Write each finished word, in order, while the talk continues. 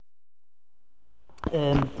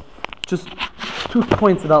Just 2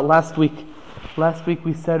 points about last week. Last week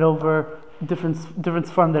we said over different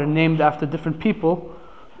sfarim that are named after different people.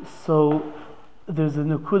 So there's a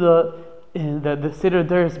Nakuda that the Seder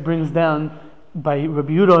Deris brings down by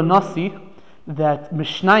Rabbi Yehuda Nasi that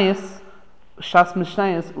Mishnayos, Shas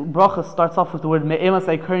Mishnayos, Bracha starts off with the word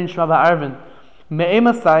Me'emasai Karin Shmaba Arvin.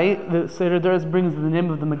 Me'emasai, the Seder Deris brings the name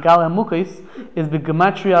of the Megala Mukais, is the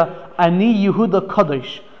Gematria Ani Yehuda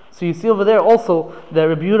Kadosh. So you see over there also that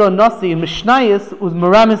Rabbi Yehuda Nasi in Mishnayos was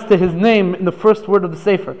meramis to his name in the first word of the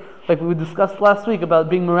Sefer. Like we discussed last week about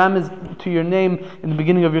being meramis to your name in the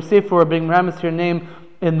beginning of your Sefer, or being meramis to your name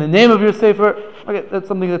in the name of your Sefer. Okay, that's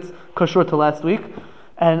something that's kashur to last week.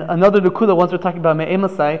 And another Nukuda, once we're talking about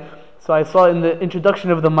Me'emasai, so I saw in the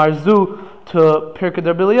introduction of the Marzu to Pirkei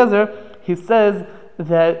Rabbi Eliezer, he says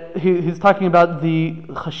that he's talking about the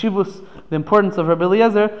chashivus, the importance of Rabbi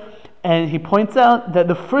Eliezer, and he points out that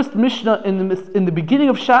the first Mishnah in the beginning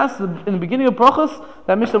of Shas, in the beginning of Brachos,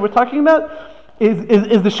 that Mishnah we're talking about,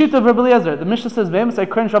 is the sheet of Rabbi Eliezer. The Mishnah says, "Ve'emasai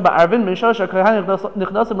Karin Shaba Arvin, Mishash HaKahanim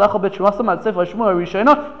Nichnasim Lachal Bet Shmuasam Ad Sefer Shmuel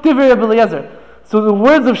Rishayna Divrei Rabbi Eliezer." So the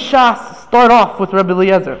words of Shas start off with Rabbi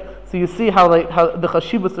Eliezer. So you see how the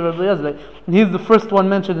chashivus of Rabbi Eliezer, and he's the first one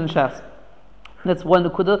mentioned in Shas. That's one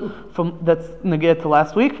Nakuda that's neged to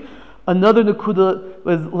last week. Another Nakuda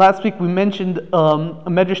was last week we mentioned a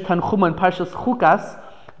Medrash Tanchuma in Parshas Chukas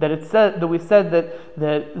that we said that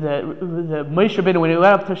Moshe Rabbeinu, when he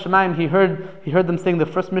went up to Shemayim, he heard them saying the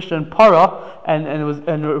first Mishnah in Para, and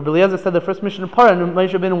Rabbi Eliezer said the first Mishnah in Para, and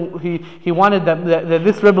Moshe Rabbeinu he wanted that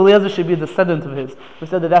this Rabbi Eliezer should be a descendant of his. We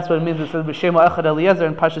said that's what it means. It says B'Shema Echad Eliezer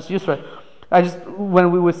in Parshas Yisro. When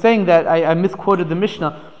we were saying that, I misquoted the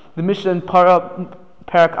Mishnah. The Mishnah in Para,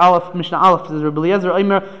 Parak Aleph, Mishnah Aleph says Rabbi Eliezer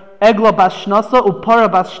Omer Egla bas Shnasa Upara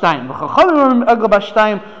bas Shtayim. V'Chachamim Egla bas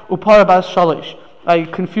Shtayim Upara bas Shalish. I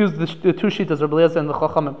confused the two sheets, Rabbi Eliezer and the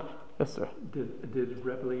Chachamim. Yes, sir. Did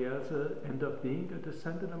Rabbi Eliezer end up being a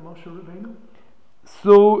descendant of Moshe Rabbeinu?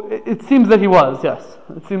 So it seems that he was. Yes,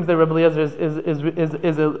 it seems that Rabbi Eliezer is a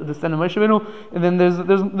descendant of Moshe Rabbeinu. And then there's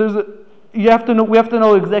we have to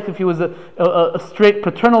know exactly if he was a straight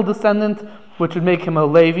paternal descendant, which would make him a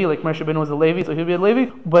Levi, like Moshe Rabbeinu was a Levi, so he'd be a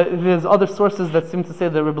Levi. But there's other sources that seem to say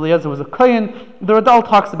that Rabbi Eliezer was a Kohen. The Radal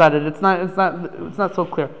talks about it. It's not so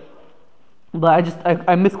clear. But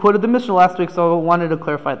I misquoted the Mishnah last week, so I wanted to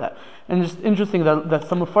clarify that. And just interesting that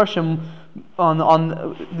some Mefarshim on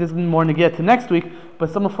this is more to get to next week,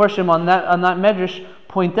 but some Mefarshim on that Medrash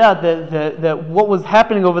point out that what was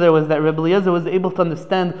happening over there was that Rabbi Eliezer was able to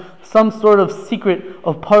understand some sort of secret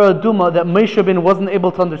of Paraduma that Moshe Rabbeinu wasn't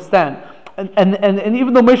able to understand. And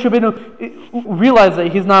even though Moshe Rabbeinu realized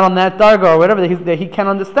that he's not on that darga or whatever, that he can't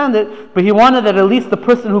understand it, but he wanted that at least the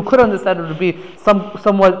person who could understand it would be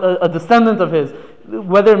somewhat a descendant of his.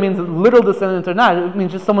 Whether it means a literal descendant or not, it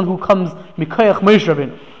means just someone who comes Mikayach Moshe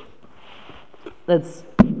Rabbeinu. That's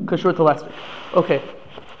kashur to last week. Okay,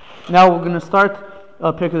 now we're going to start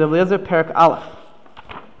Pirkei Rabbi Eliezer, Parak Aleph.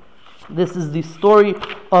 This is the story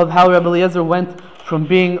of how Rabbi Eliezer went from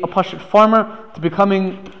being a Pashut farmer to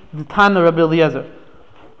becoming the Tana Rabbi Eliezer.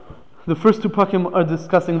 The first two Pakim are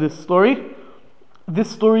discussing this story. This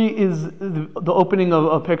story is the opening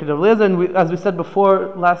of Pirkei Rabbi Eliezer, and as we said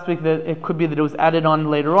before last week, that it could be that it was added on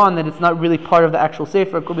later on, that it's not really part of the actual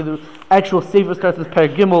Sefer. It could be the actual Sefer starts with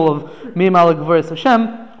Parak Gimel of Me'im Al Gvoras Hashem.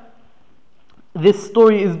 This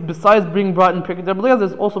story is, besides being brought in Pirkei Rabbi Eliezer,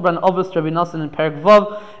 is also brought in Avos Rabbi Nassan in Parak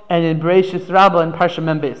Vav and in Bereishis Rabbah in Parsha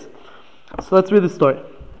Mem Beis. So let's read the story. It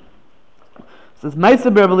says, Ma'aseh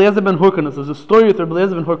Rabbi Eliezer ben Hyrcanus. There's a story with Rabbi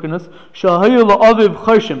Eliezer ben Hyrcanus. Shahayu la'aviv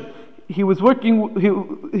charshim. He was working.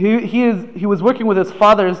 He was working with his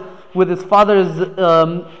father's workers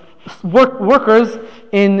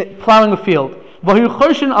in plowing a field. V'hu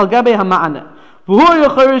charshin al gabei hama'aneh. V'hu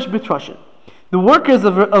yacharish b'trashin. The workers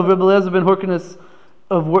of Rabbi Eliezer ben Hyrcanus'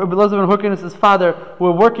 father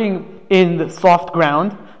were working in the soft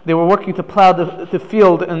ground. They were working to plow the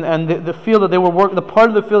field, and the field that they were the part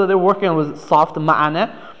of the field that they were working on was soft, ma'aneh.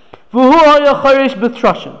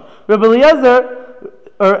 Rabbi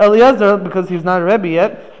Eliezer, because he's not a Rebbe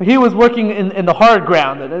yet, he was working in the hard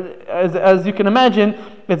ground. As you can imagine,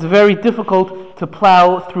 it's very difficult to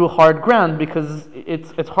plow through hard ground because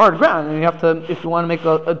it's hard ground, and you have to, if you want to make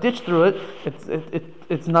a ditch through it,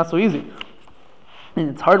 it's not so easy, and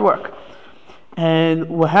it's hard work. And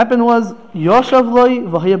what happened was, Yoshav loy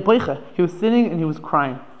v'haya boicha. He was sitting and he was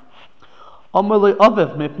crying. Amar loy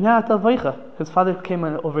aviv mipnei ata boicha. His father came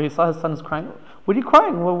over. He saw his son is crying. What are you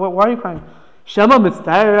crying? Why are you crying? Shema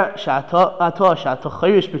mitzta'er sha'ata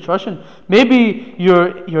chayrish b'troshin. Maybe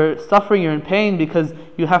you're suffering. You're in pain because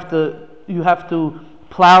you have to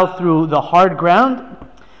plow through the hard ground.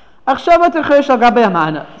 So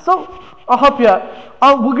I'll help you out.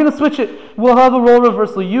 We're going to switch it. We'll have a role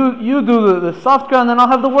reversal. You do the soft ground, and I'll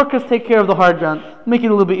have the workers take care of the hard ground. Make it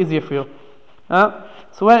a little bit easier for you.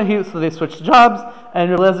 So they switched jobs,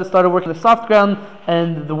 and Eliezer started working the soft ground,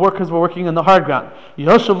 and the workers were working on the hard ground.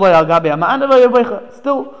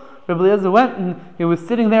 Still, Rabbi Eliezer went, and he was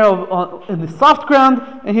sitting there in the soft ground,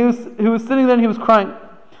 and he was sitting there and he was crying.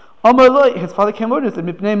 His father came over and said,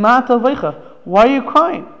 why are you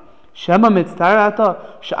crying?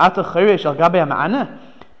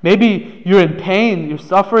 Maybe you're in pain, you're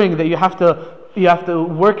suffering, that you have to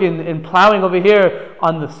work in plowing over here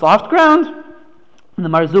on the soft ground. And the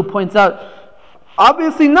Marzul points out,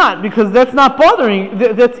 obviously not, because that's not bothering.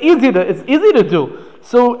 It's easy to do.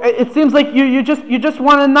 So it seems like you just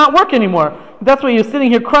want to not work anymore. That's why you're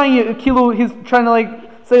sitting here crying. He's trying to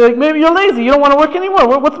say maybe you're lazy. You don't want to work anymore.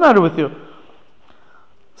 What's the matter with you?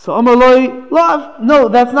 So Amar Loi, Lav, no,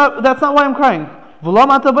 that's not why I'm crying.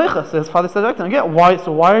 So his father said back to him again,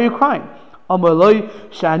 why are you crying? Amar Loi,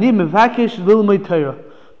 Shani mevakesh lilmei Torah,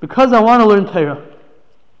 because I want to learn Torah.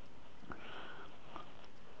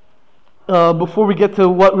 Before we get to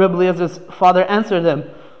what Rebbe Eliezer's father answered them,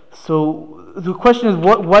 so the question is,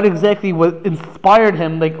 what exactly inspired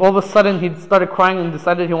him? Like all of a sudden he started crying and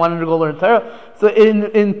decided he wanted to go learn Torah. So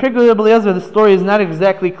in Pirkei Rebbe Eliezer, the story is not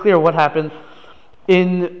exactly clear what happened.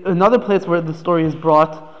 In another place where the story is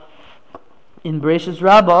brought, in Bereshis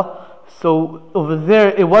Rabbah, so over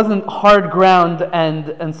there it wasn't hard ground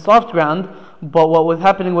and soft ground, but what was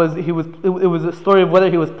happening was it was a story of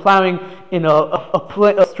whether he was plowing in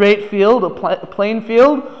a straight field, a plain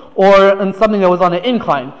field, or in something that was on an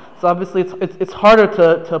incline. So obviously it's harder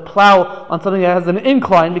to plow on something that has an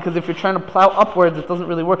incline, because if you're trying to plow upwards, it doesn't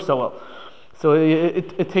really work so well. So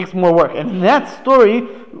it takes more work. And in that story,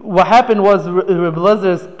 what happened was Rebbe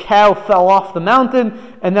Eliezer cow fell off the mountain,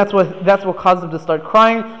 and that's what caused him to start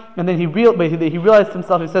crying. And then he realized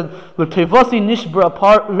himself. He said, "L'tevasi nishbra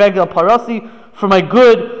regel parasi." For my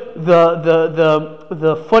good,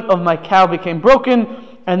 the foot of my cow became broken,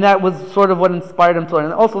 and that was sort of what inspired him to learn.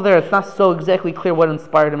 And also there, it's not so exactly clear what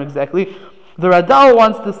inspired him exactly. The Radal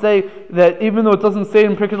wants to say that even though it doesn't say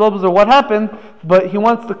in Pirkei Eliezer what happened, but he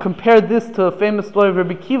wants to compare this to a famous story of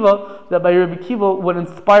Rabbi Kiva, that by Rabbi Kiva, what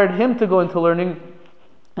inspired him to go into learning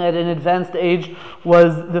at an advanced age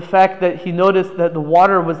was the fact that he noticed that the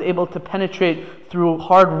water was able to penetrate through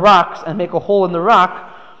hard rocks and make a hole in the rock.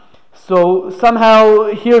 So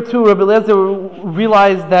somehow here too, Rabbi Eliezer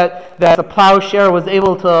realized that the plowshare was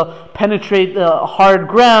able to penetrate the hard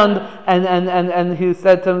ground, and he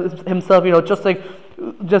said to himself, just like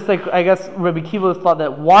I guess Rabbi Kiva thought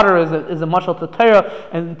that water is a mashal to Torah,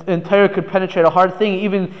 and Torah could penetrate a hard thing,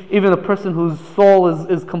 even a person whose soul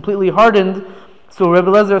is completely hardened. So Rebbe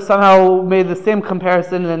Eliezer somehow made the same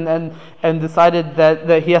comparison and decided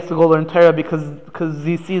that he has to go learn Torah because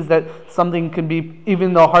he sees that something can be,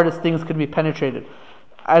 even the hardest things could be penetrated.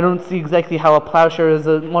 I don't see exactly how a plowshare is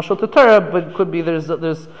a mashal to Torah, but it could be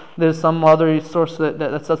there's some other source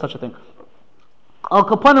that says such a thing. Al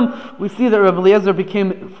Kapanim, we see that Rebbe Eliezer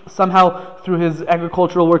became somehow through his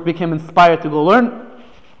agricultural work became inspired to go learn.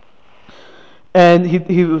 And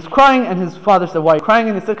he was crying, and his father said, "Why are you crying?"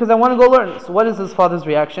 And he said, "Because I want to go learn." So what is his father's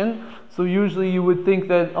reaction? So usually you would think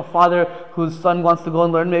that a father whose son wants to go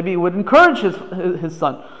and learn, maybe he would encourage his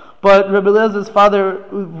son. But Rebbe Eliezer's father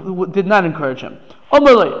did not encourage him.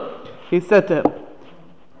 Omerlei, he said to him,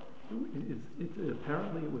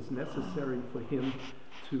 apparently it was necessary for him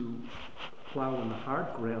to plow on the hard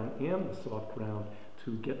ground and the soft ground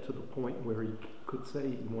to get to the point where he could say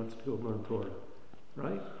he wants to go learn Torah,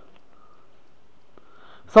 right?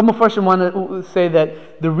 Some Mepharshim want to say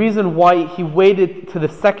that the reason why he waited to the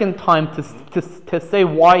second time to say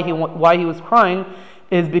why he was crying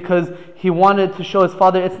is because he wanted to show his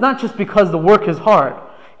father it's not just because the work is hard.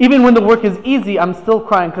 Even when the work is easy, I'm still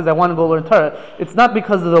crying because I want to go learn Torah. It's not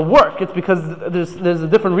because of the work. It's because there's a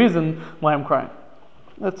different reason why I'm crying.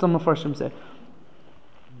 That's some Mepharshim say.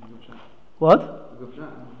 What?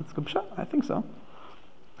 It's good shot. I think so.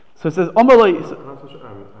 So it says Omerlei. I don't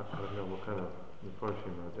know what kind of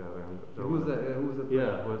Mepharshim. Who's that?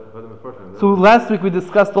 Yeah, what the Mepharshim? So last week we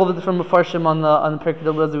discussed all the different Mepharshim on the Pirkei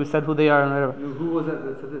Eliezer. We said who they are and whatever. Who was that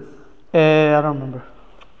said this? I don't remember.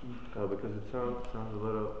 Because it sounds a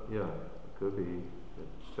little, it could be the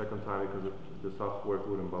second time because the soft work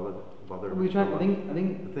wouldn't bother. I think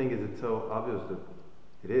the thing is, it's so obvious that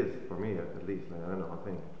it is for me at least. I don't know. I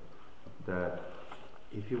think that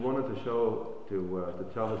if he wanted to show to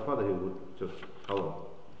tell his father, he would just tell him.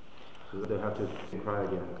 So they have to cry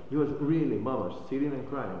again. He was really mamash, sitting and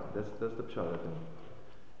crying. That's the pshat, I think.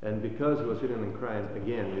 And because he was sitting and crying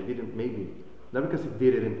again, it didn't, maybe, not because he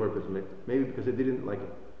did it in purpose, maybe because it didn't like,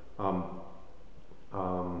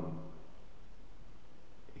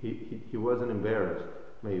 he wasn't embarrassed,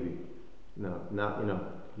 maybe. No, not,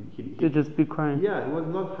 To just be crying. yeah, he was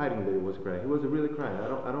not hiding that he was crying. He was really crying. I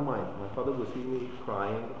don't mind. My father would see me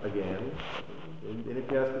crying again, and if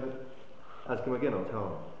you ask him again, I'll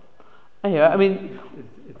tell him. Yeah, I mean,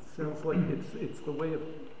 It sounds like it's the way of,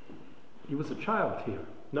 he was a child here.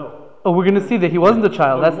 No. oh, we're gonna see that he wasn't a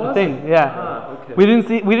child. Oh, That's he the wasn't? thing. Yeah, Okay. we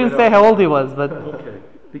didn't say how old he was, but Okay,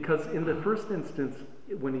 because in the first instance,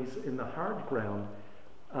 when he's in the hard ground,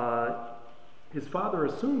 his father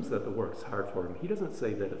assumes that the work's hard for him. He doesn't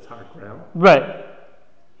say that it's hard ground. right.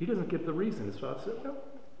 He doesn't give the reason. His father said, well,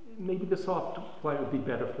 maybe the soft ply would be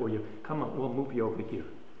better for you. Come on, we'll move you over here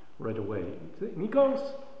right away. And he goes,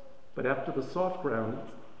 but after the soft ground,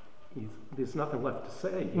 there's nothing left to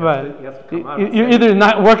say. He has to come out and You're say, either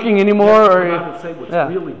not working anymore, or come out and say what's yeah.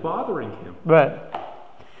 really bothering him. right.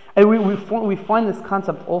 And we find this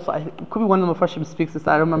concept also. It could be one of the Mepharshim speaks this.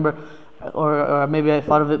 I don't remember, or maybe I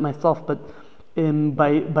thought of it myself. But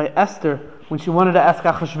by Esther, when she wanted to ask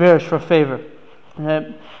Achashverosh for a favor,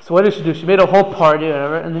 so what did she do? She made a whole party, or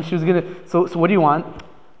whatever, and then she was gonna. So what do you want?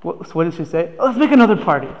 So what did she say? Oh, let's make another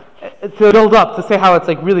party to build up, to say how it's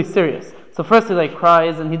like really serious. So first he like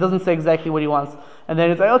cries and he doesn't say exactly what he wants, and then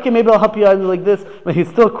he's like, okay, maybe I'll help you out like this, but he's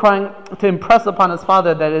still crying to impress upon his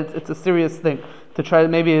father that it's a serious thing, to try,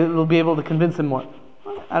 maybe it'll be able to convince him more.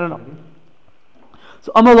 I don't know.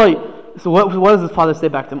 So Amalai. So what does his father say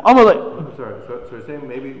back to him? Amalai. I'm sorry. So you're saying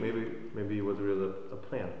maybe it was really a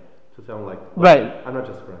plan to sound like, Right. I'm not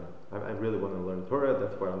just crying. I really want to learn Torah.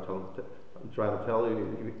 That's why I'm trying to tell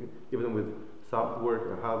you, even with soft work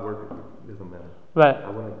or hard work, it doesn't matter. Right. I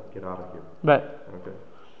want to get out of here. Right. Okay.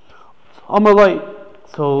 Amalai.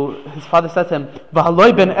 So his father said to him,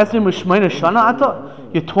 "V'haloi ben esrim u'shmeina shana ata?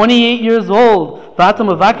 You're 28 years old. V'ata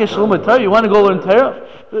mavakesh lomad Torah. You want to go learn Torah?"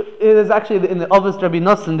 It is actually in the Avos Rabbi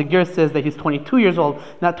Nosson, the Ger says that he's 22 years old,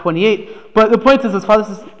 not 28. But the point is, his father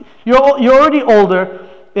says, "You're already older,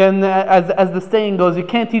 and as the saying goes, you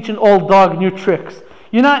can't teach an old dog new tricks.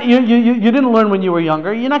 You didn't learn when you were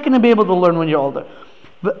younger. You're not going to be able to learn when you're older."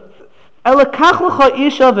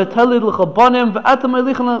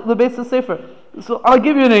 So I'll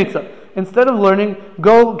give you an answer. Instead of learning,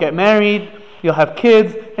 go get married, you'll have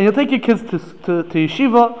kids, and you'll take your kids to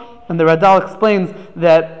yeshiva. And the Radal explains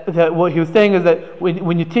that what he was saying is that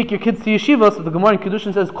when you take your kids to yeshiva, so the Gemara in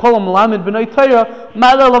Kedushin says, Kol Malamid B'nai Torah,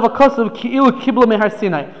 Ma'ala Lavakasav Ki'ilu Kibla Mehar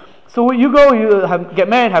Sinai. So you go, get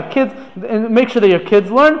married, have kids, and make sure that your kids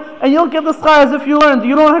learn, and you'll get the schar as if you learned.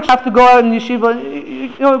 You don't actually have to go out in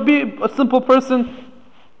yeshiva. Be a simple person.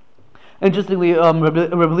 Interestingly, Rabbi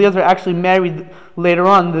Eliezer actually married later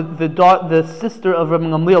on the sister of Rabbi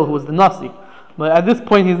Gamliel, who was the Nasi. But at this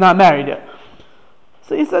point, he's not married yet.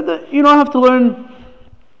 So he said that you don't have to learn.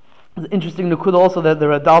 It's interesting Nakuda also that the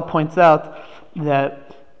Radal points out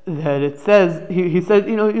that it says, he said,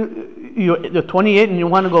 you're 28 and you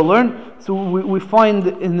want to go learn. So we find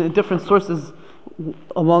in the different sources,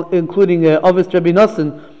 including Avos Rabbi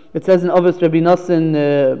Nosson, it says in Avos Rabbi Nosson,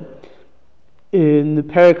 in the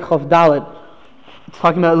Perek Chav Dalet, it's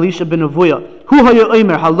talking about Elisha ben Avuya. Hu haya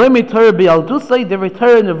omer haloi me'Torah b'yaldusai devrei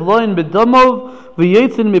Torah nevloin b'domov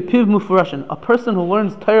v'yetzin mepiv mufurashin. A person who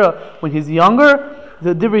learns Torah when he's younger,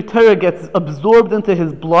 the divrei Torah gets absorbed into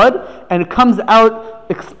his blood and it comes out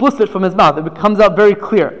explicit from his mouth. It comes out very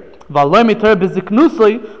clear. V'haloi me'Torah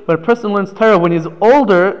b'ziknusai. When a person learns Torah when he's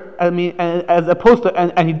older, as opposed to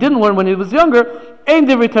and he didn't learn when he was younger. If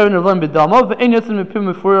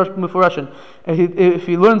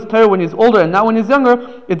he learns Torah when he's older and not when he's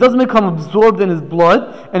younger, it doesn't become absorbed in his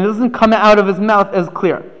blood and it doesn't come out of his mouth as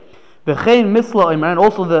clear. And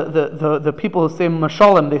also the people who say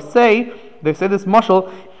mashalim, they say this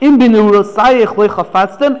mashal,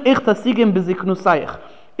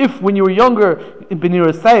 if when you were younger, you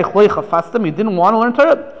didn't want to learn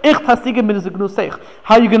Torah,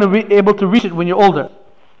 how are you going to be able to reach it when you're older?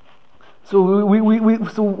 So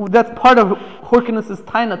so that's part of Horkinus'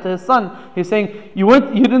 taina to his son. He's saying you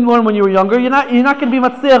didn't learn when you were younger. You're not going to be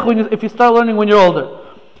matzliach if you start learning when you're older.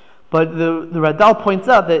 But the Radal points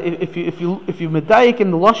out that if you medayik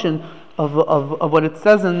in the lashon of what it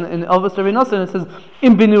says in Avos Rabbi Nosson, it says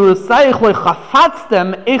im b'nirusayich lo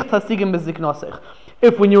chafatztem eich tasigim beziknosech.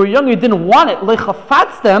 If when you were younger you didn't want it, lo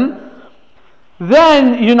chafatztem,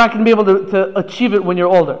 then you're not going to be able to achieve it when you're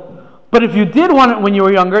older. But if you did want it when you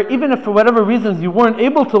were younger, even if for whatever reasons you weren't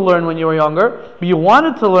able to learn when you were younger, but you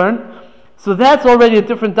wanted to learn, So that's already a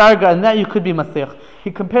different darga, and that you could be masech. He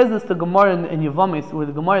compares this to Gemara in Yevamis, where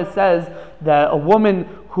the Gemara says that a woman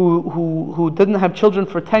who didn't have children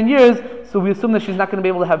for 10 years, so we assume that she's not going to be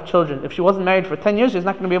able to have children. If she wasn't married for 10 years, she's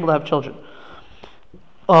not going to be able to have children.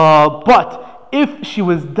 But if she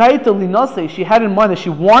was daita linase, she had in mind that she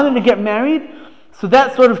wanted to get married, so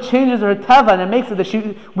that sort of changes her tava, and it makes it that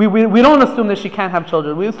we don't assume that she can't have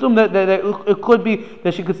children. We assume that it could be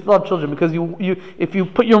that she could still have children, because if you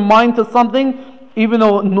put your mind to something, even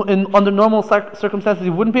though under normal circumstances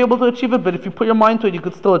you wouldn't be able to achieve it, but if you put your mind to it, you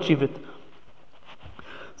could still achieve it.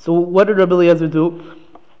 So what did Rabbi Eliezer do?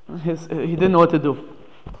 He didn't know what to do.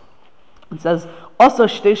 It says, "Asa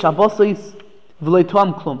shtei shabbosos v'lo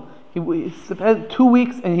toam klum." He spent 2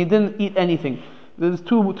 weeks and he didn't eat anything. There's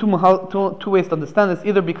two ways to understand this.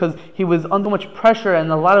 Either because he was under much pressure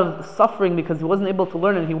and a lot of suffering because he wasn't able to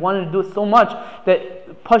learn and he wanted to do it so much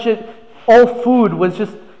that Pashit, all food was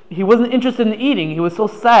just, he wasn't interested in eating. He was so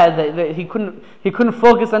sad that he couldn't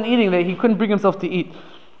focus on eating, that he couldn't bring himself to eat.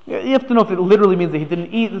 You have to know if it literally means that he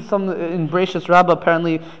didn't eat. In Bereshis Rabbah,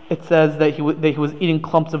 apparently it says that he was eating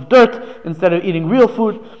clumps of dirt instead of eating real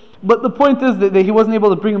food. But the point is that he wasn't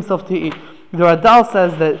able to bring himself to eat. The Radal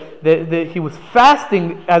says that he was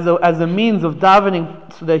fasting as a means of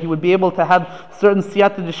davening, so that he would be able to have certain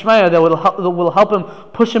siyata d'shmaya that will help him,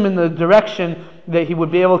 push him in the direction that he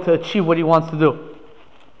would be able to achieve what he wants to do.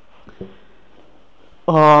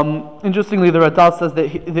 Interestingly, the Radal says that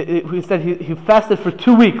he said he fasted for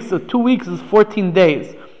 2 weeks. So 2 weeks is 14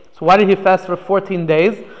 days. So why did he fast for 14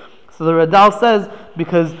 days? So the Radal says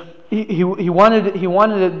because he wanted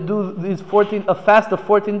to do a fast of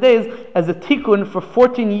 14 days as a tikkun for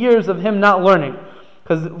 14 years of him not learning,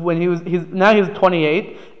 because when he's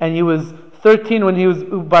 28 and he was 13 when he was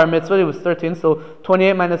bar mitzvah. He was 13, so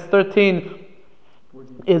 28 minus 13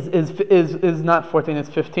 is not 14, it's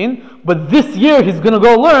 15. But this year he's going to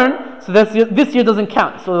go learn, so this year doesn't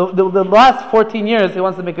count. So the last 14 years he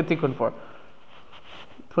wants to make a tikkun for.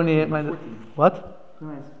 28 minus 14. What?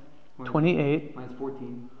 Minus 28 minus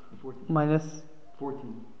 14. minus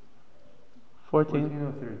 14. 14. 14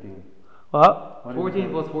 or 13? What? 14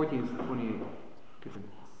 plus 14 is 28.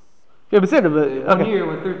 Yeah, but say it. But, 1 year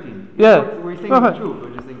with 13. Yeah. We're saying Go the ahead. truth.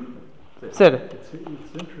 We're just saying. Say it.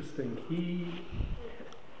 It's interesting.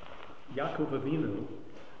 Yaakov Avinu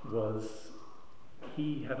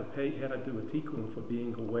had to do a tikkun for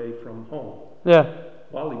being away from home Yeah.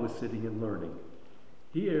 while he was sitting and learning.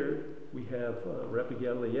 Here we have Rabbi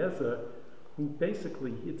Eliezer, who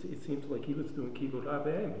basically, it seems like he was doing kibbutz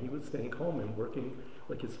avim. He was staying home and working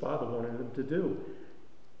like his father wanted him to do.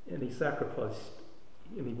 And he sacrificed,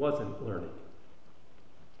 and he wasn't learning.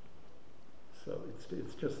 So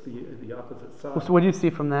it's just the opposite side. So what do you see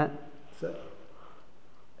from that? So,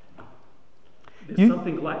 there's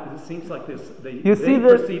something it seems like they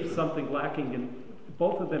perceive something lacking, and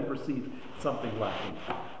both of them perceive something lacking.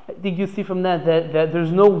 I think you see from that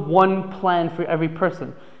there's no one plan for every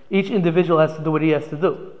person. Each individual has to do what he has to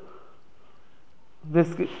do.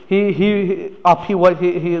 This he what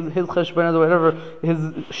his cheshbon or whatever, his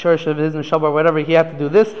shirsh of his neshama or whatever, he had to do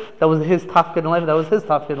this. That was his tafkid in life. That was his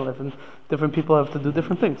tafkid in life, and different people have to do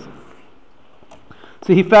different things.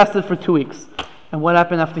 So he fasted for 2 weeks, and what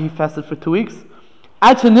happened after he fasted for 2 weeks?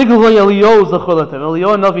 Eliyahu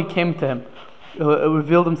Navi came to him,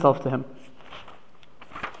 revealed himself to him.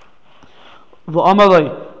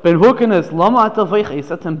 Ben Hurkanes, lama ata veicha. He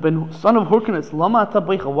said to him, son of Hurkanes, lama ata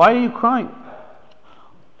veicha. Why are you crying?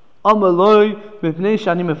 He told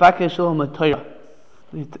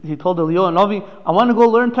Eliyahu Navi, I want to go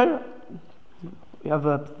learn Torah.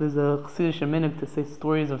 There's a Chassidish minhag to say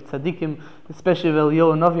stories of tzaddikim, especially of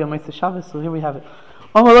Eliyahu Navi on Motzei Shabbos. So here we have it.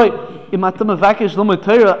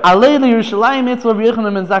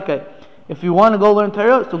 If you want to go learn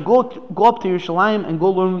Torah, so go up to Yerushalayim and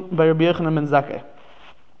go learn by Rabbi Yochanan ben Zakkai.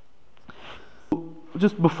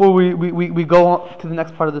 Just before we go on to the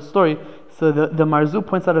next part of the story, so the Marzu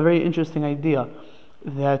points out a very interesting idea,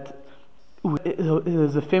 that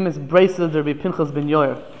there's a famous brisa of Rabbi Pinchas ben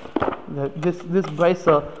Yair. That this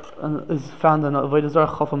brisa is found in Avodah Zarah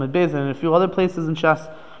Chaf Amud Beis and a few other places in Shas.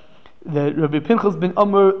 That Rabbi Pinchas ben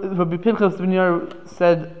Yair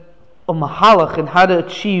said a mahalach in how to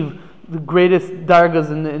achieve the greatest dargas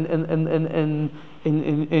in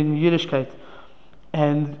Yiddishkeit.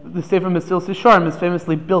 And the Sefer Mesilas Yesharim is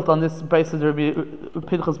famously built on this brisa of Rabbi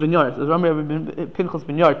Pinchas ben Yair. So Rabbi Pinchas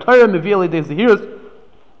ben Yair, Torah mevi alidei zehiros,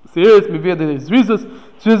 zehiros mevi alidei zrizus,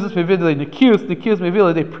 zrizus mevi alidei nekius, nekius mevi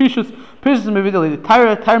alidei precious, precious mevi alidei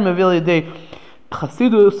Torah, Torah mevi alidei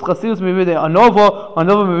Chasidus מביא לידי Anova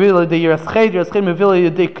מביא לידי ירס חד מביא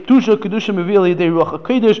לידי קדושה מביא לידי רוח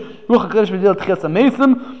הקודש מביא לידי תחיית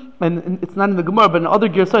המסים, and it's not in the Gemara, but in other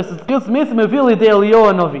gear sources, it's tchias mesim מביא לידי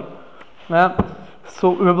Eliyahu Hanavi.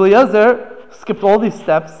 So Rabbi Eliezer skipped all these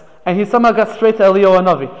steps, and he somehow got straight to Eliyahu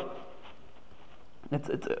Hanavi.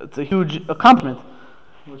 It's a huge accomplishment.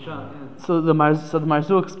 So the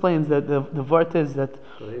Marzu explains that the vart is that.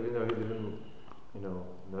 So even though he didn't,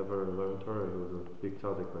 never learn Torah, he was a big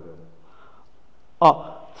tzaddik by then.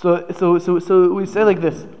 So we say like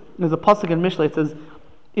this. There's a pasuk in Mishlei. It says,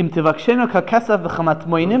 "Im tivakshenu kakesav v'chamat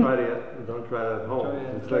moinim." Don't try it at home.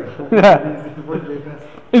 It's like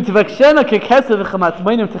Im tivakshenu kakesav v'chamat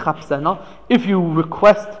moinim techapsena. If you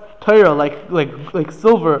request Torah like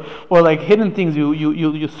silver or like hidden things,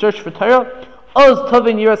 you search for Torah. Oz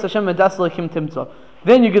tovin yiras Hashem v'das l'kim timtza.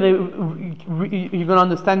 Then you're gonna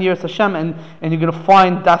understand Yiras Hashem and you're gonna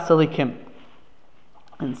find Das Elikim.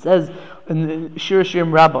 And it says in Shir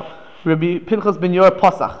Shirim Rabbah, Rabbi Pinchas ben Yor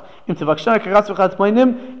Pasach, Im tevakshana karas v'chat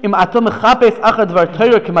moinim, im atom mechapes achad var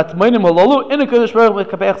Torah kemat moinim olalu, in a kodesh baruch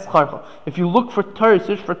v'kapeach scharcha. If you look for Torah,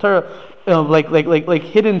 search for Torah, like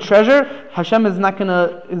hidden treasure, Hashem is not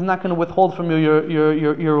gonna withhold from you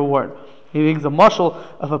your reward. He gives a mashal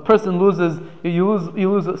of a person you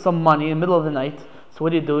lose some money in the middle of the night. So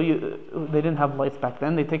what do? They didn't have lights back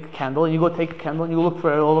then. They take a candle and you go take a candle and you look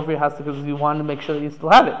for it all over your house because you want to make sure that you still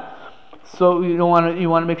have it. So you want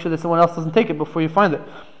to make sure that someone else doesn't take it before you find it.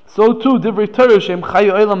 So too, divrei Torah shem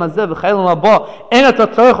chayu olam hazeh v'chayu olam haba en ata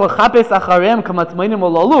tzorech l'chapes achareim kamatmoinim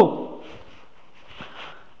olalu.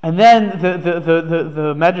 And then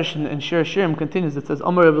the Medrash in Shir Shirim continues. It says,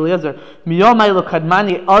 Omer Rabbi Eliezer, Miyomai lo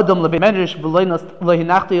kadmani adam lebe Medrash v'lo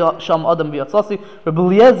hinachti sham adam v'yatzasi. Rabbi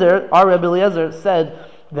Eliezer, our Rabbi Eliezer, said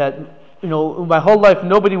that, my whole life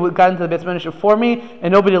nobody got into the Beis Medrash before me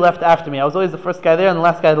and nobody left after me. I was always the first guy there and the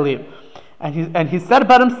last guy to leave. And he said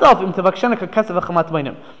about himself, Im tevakshana kakesav v'chamat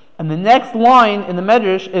moinim. And the next line in the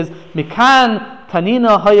Medrash is Mikan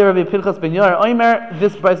Tanina Haya Rabbi Pinchas ben Yor Omer.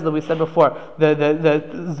 This brayso that we said before, the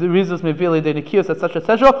Zerizus Mevili de Nikios,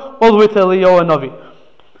 etc., all the way to Eliyahu Hanavi.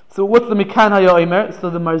 So what's the Mikan Haya Omer? So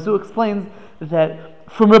the Marzu explains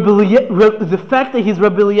that from the fact that he's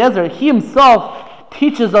Rabbi Eliezer, he himself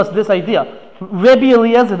teaches us this idea. Rabbi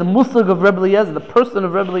Eliezer, the muslig of Rabbi Eliezer, the person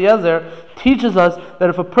of Rabbi Eliezer, teaches us that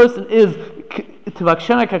if a person is he's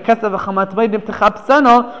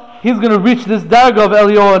going to reach this darga of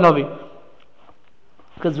Eliyahu Hanavi.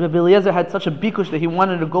 Because Rabbi Eliezer had such a bikush that he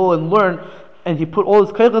wanted to go and learn, and he put all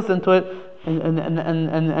his kailas into it,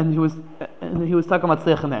 and he was talking about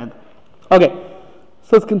tzliach in the end. Okay, so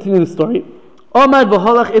let's continue the story. So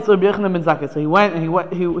he went and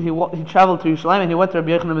he traveled to Yerushalayim and he went to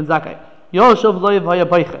Rabbi Yochanan ben Zakkai.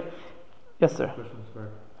 Yes, sir. Question, sir.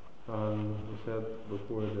 You said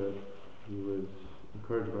before that he was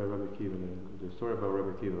encouraged by Rabbi Akiva. The story about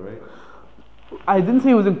Rabbi Akiva, right? I didn't say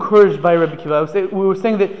he was encouraged by Rabbi Akiva. We were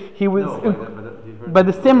saying that he was by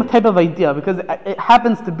the same type of idea, because it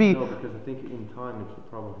happens to be. No, because I think in time it's a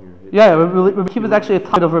problem here. Rabbi Akiva is actually a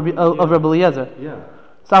type of Rabbi Eliezer. Yeah.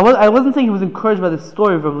 So I wasn't saying he was encouraged by the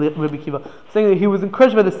story of Rabbi Akiva. I'm saying that he was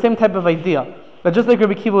encouraged by the same type of idea. But just like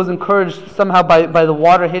Rabbi Akiva was encouraged somehow by the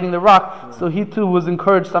water hitting the rock, so he too was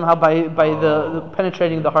encouraged somehow by the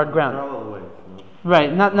penetrating the hard ground.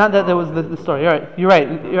 Right, not that there was the story. You're right.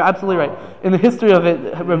 You're absolutely right. In the history of it,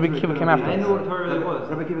 Rabbi Akiva came after. I know what Torah really was.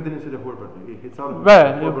 Rabbi Akiva didn't see the Horban. It sounded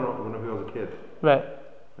right when he was a kid. Right.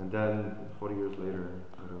 And then 40 years later.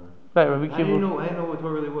 Right, Rabbi Akiva. How do you know what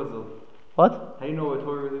Torah really was, though? What? How do you know what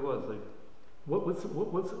Torah really was?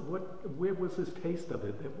 Where was his taste of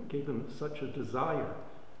it that gave him such a desire?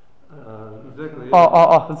 Exactly. Yeah.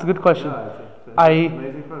 Oh, that's a good question. Yeah, it's an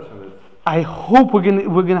amazing question. I hope we're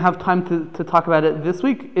gonna have time to talk about it this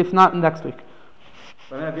week, if not next week.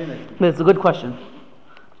 But I'll be next week. But it's a good question.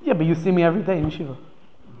 Yeah, but you see me every day in Yeshiva.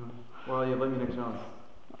 Mm-hmm. Well, you let me next chance.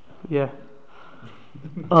 Yeah.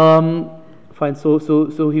 Fine. So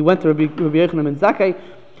he went to Rabbi Yochanan ben Zakkai,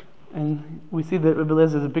 and we see that Rabbi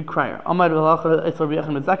Eliezer is a big crier.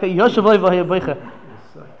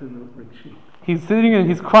 He's sitting and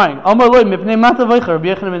he's crying. Rabbi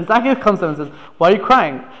Yochanan ben Zakkai comes to him and says, "Why are you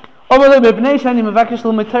crying?" I want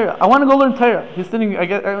to go learn Torah. He's sitting, I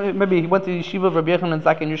guess, maybe he went to the yeshiva of Rabbi Yochanan ben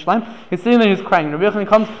Zakkai in Yerushalayim. He's sitting there and he's crying. Rabbi Yochanan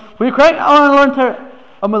comes, "Why are you crying?" "I want to learn Torah."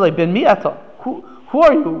 I'm like, "Ben mi'ata? Who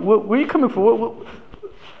are you? Where are you coming from?"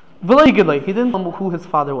 He didn't know who his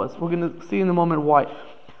father was. We're going to see in a moment why.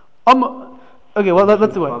 Okay, well,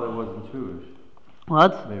 let's do it. His father wasn't Jewish.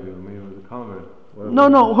 What? Maybe it was a convert.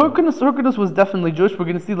 No. Hyrcanus was definitely Jewish. We're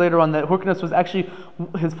going to see later on that Hyrcanus was actually,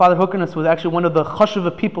 his father Hyrcanus was actually one of the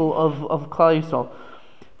chashuva people of Klal Yisrael.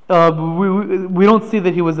 We don't see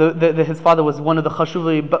that that his father was one of the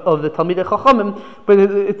chashuvah of the Talmidei Chachamim, but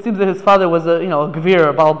it seems that his father was a gvir,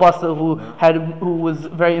 a Baal Basa who was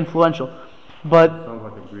very influential. But Sounds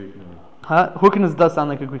like a Greek name. Hyrcanus does sound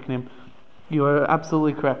like a Greek name. You are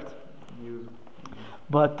absolutely correct.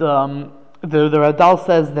 But the Radal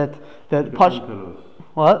says that Pash. Onkelos.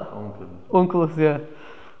 What? Onkelos. Onkelos, yeah.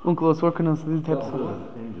 Onkelos, Hyrcanus, these types of.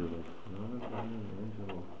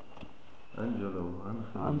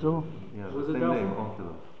 Angelo. Yeah, Was it same Delphi? name,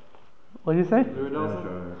 Onkelos. What do you say? The Radal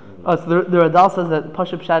said? So the Radal says that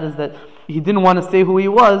Pashup Shad is that he didn't want to say who he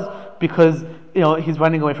was because he's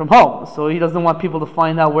running away from home, so he doesn't want people to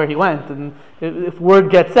find out where he went. And if word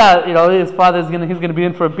gets out, his father's he's gonna be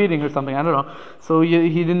in for a beating or something. I don't know. So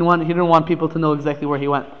he didn't want people to know exactly where he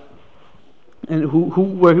went and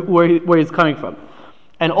where he's coming from.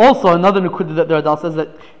 And also another nukuda that the Radal says that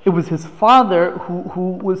it was his father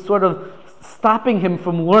who was sort of stopping him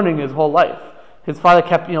from learning his whole life. His father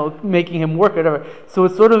kept, making him work or whatever. So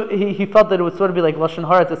it's sort of, he felt that it would sort of be like Lashon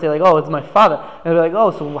Hara to say like, oh, it's my father. And they're like, oh,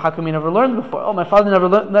 so how come he never learned before? Oh, my father never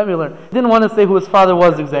let me learn. He didn't want to say who his father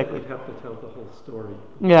was exactly. You'd have to tell the whole story.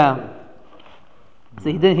 Yeah. So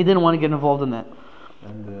he didn't want to get involved in that.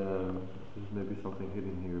 And there's maybe something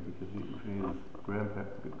hidden here because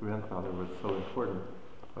his grandfather was so important.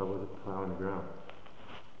 Why was it plowing the ground?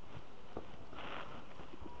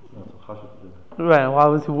 It's not so chashuv to do. Right.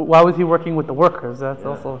 Why was he working with the workers? That's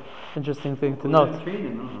also an interesting thing to note.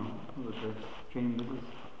 Training, no. Training the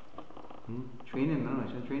Training, no. I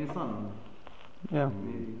should train his son. Yeah.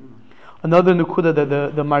 Maybe, no. Another nukuda that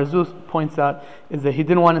the Marzuz points out is that he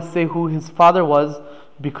didn't want to say who his father was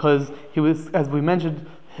because he was, as we mentioned,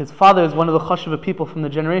 his father is one of the chashuva people from the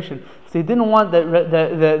generation. So he didn't want that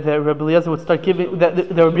Rabbi Eliezer would start giving, that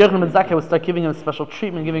Rabbi Yochanan ben Zakkai would start giving him special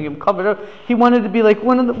treatment, giving him cover. He wanted to be like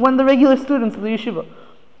one of the regular students of the yeshiva.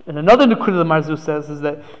 And another nukuda the Marzuz says is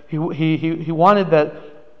that he wanted that,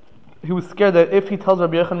 he was scared that if he tells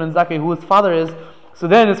Rabbi Yochanan ben Zakkai who his father is, so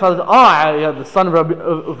then his father says, the son of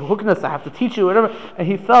Hyrcanus, I have to teach you, whatever. And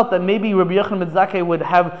he felt that maybe Rabbi Yochanan ben Zakkai would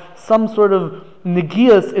have some sort of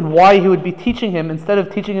negias in why he would be teaching him instead of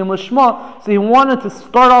teaching him Lishma. So he wanted to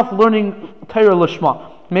start off learning Torah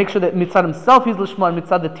Lishma. Make sure that mitzad himself he's Lishma and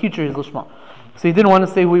mitzad the teacher is Lishma. So he didn't want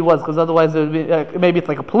to say who he was because otherwise it would be maybe it's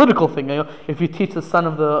like a political thing. If you teach the son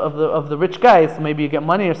of the rich guy, so maybe you get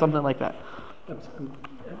money or something like that.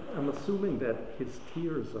 I'm assuming that his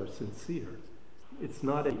tears are sincere. It's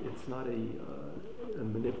not a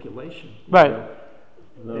manipulation. Right.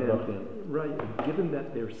 Right. And given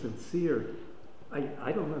that they're sincere,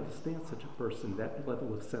 I don't understand such a person, that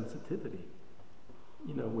level of sensitivity.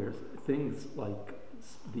 Where things like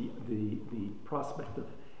the prospect of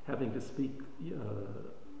having to speak,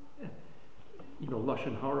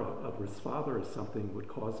 Lashon Hara of his father or something would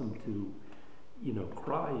cause him to,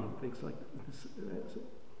 cry and things like this.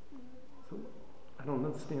 So I don't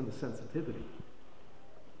understand the sensitivity.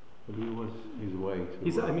 But he was his way to.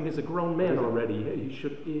 He's a grown man already.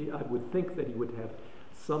 I would think that he would have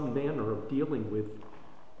some manner of dealing with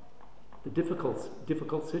the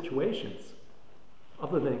difficult situations,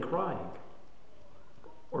 other than crying.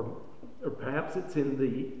 Or perhaps it's in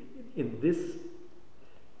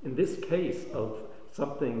this case of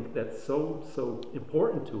something that's so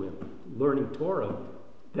important to him, learning Torah,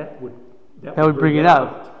 that would bring it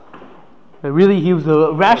out. But really, he was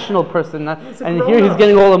a rational person, and here he's grown-up.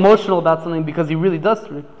 getting all emotional about something because he really does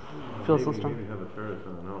feel so strong. Maybe have a Torah, I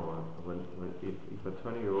don't know. If a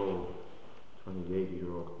 20-year-old,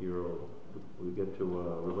 28-year-old, we get to,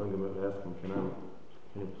 we're going to ask him,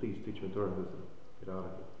 can you please teach me Torah? He says, get out of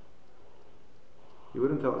here. You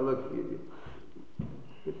wouldn't tell, look,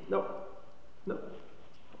 no,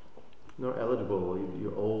 not eligible,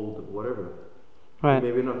 you're old, whatever. Right.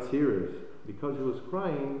 Maybe not serious. Because he was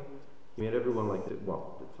crying, he made everyone like,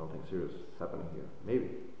 well, did something serious happening here? Maybe.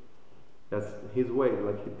 That's his way,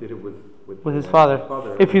 like he did it with his father.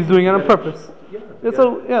 If he's doing it on purpose.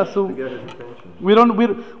 So to get his attention. we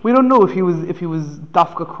don't know if he was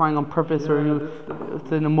dafka crying on purpose or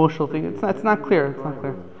it's an emotional thing. It's not clear. It's not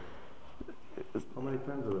clear. How many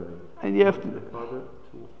times already? And you have to. The father,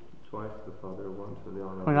 twice. The father, once.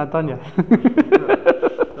 We're not done yet.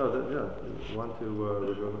 One to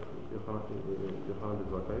Yochanan ben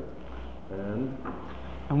Zakkai, and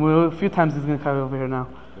a few times he's going to come over here now.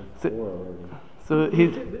 So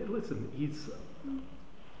he's. Listen,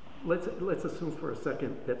 let's assume for a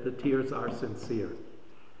second that the tears are sincere,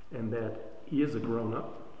 and that he is a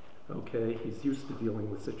grown-up. Okay, he's used to dealing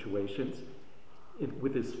with situations.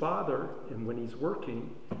 with his father, and when he's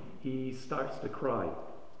working, he starts to cry.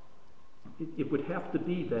 It would have to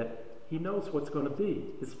be that he knows what's going to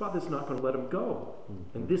be. His father's not going to let him go.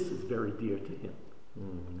 And this is very dear to him.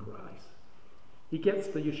 He cries. He gets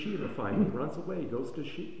to yeshiva finally, runs away, goes to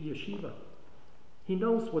yeshiva. He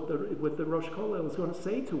knows what the Rosh Kollel is going to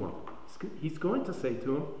say to him. He's going to say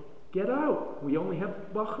to him, get out. We only have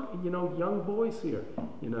young boys here.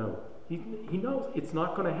 He knows it's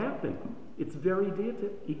not going to happen. It's very dear to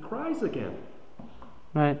him. He cries again.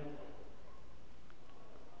 Right.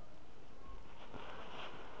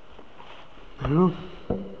 I don't know.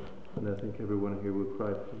 And I think everyone here would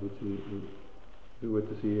cry if we were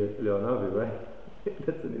to see Leonavi, right?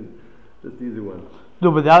 That's the easy one.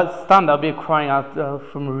 No, but that'll be crying out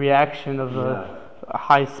from a reaction of a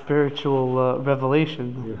high spiritual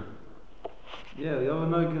revelation. Yeah, the other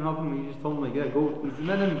night can help him. He just told him go. He said,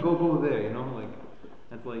 let him go there.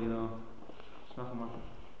 That's it's nothing much.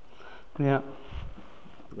 Yeah.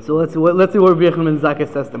 So let's see what Rabbi Yochanan ben Zakkai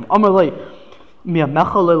says to him. Amar lei,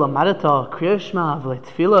 mi'amecha lo lamadeta kriya shema v'lei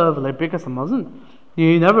tefillah v'lei birkas hamazon.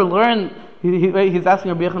 You never learn. He's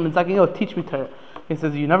asking Rabbi Yochanan ben Zakkai, teach me Torah. He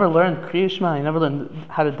says, you never learned kriya shema. You never learned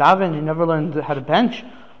how to daven. You never learned how to bench.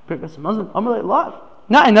 Birkas hamazon. Amar lei, lot.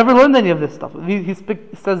 No, I never learned any of this stuff. He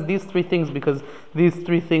says these three things because these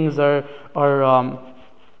three things are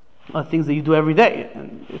things that you do every day.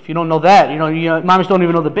 And if you don't know that, mamish don't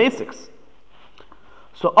even know the basics.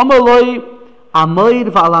 So Amaloi Amoid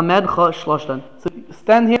Va'alamedcha Shloshtan. So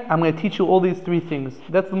stand here. I'm going to teach you all these three things.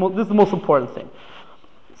 This is the most important thing.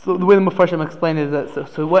 So the way the Mefarshim explained it is that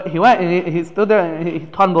so what he went and he stood there and he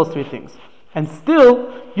taught him those three things. And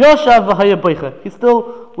still Yoshav V'Haya Beicha. He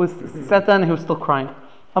still was sat down and he was still crying.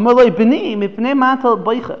 Amaloi B'ni Mipnei Matal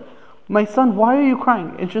Beicha. My son, why are you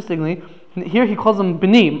crying? Interestingly, here he calls him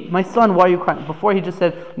B'ni. My son, why are you crying? Before he just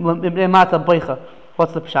said Mipnei Matal Beicha.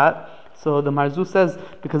 What's the pshat? So the Marzu says,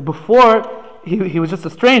 because before he was just a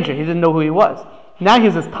stranger, he didn't know who he was. Now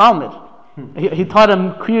he's his Talmud. He taught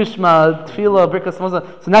him Kriya Shema, Tefillah, Birkas Hamazon.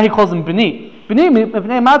 So now he calls him B'ni. B'ni,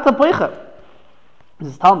 Mipnei Mata Poicha.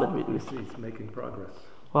 This is Talmud. He's making progress.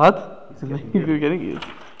 What? He's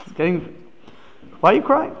getting. Why are you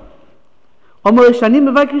crying? I want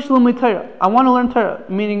to learn Torah,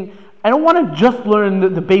 meaning I don't want to just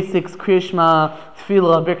learn the basics, Kriya Shema,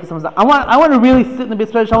 Tefillah, Birkas Hamazon. I want to really sit in the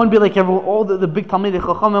Beis Medrash. I want to be like all the big Talmidei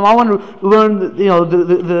Chachamim. I want to learn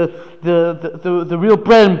the real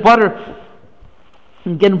bread and butter,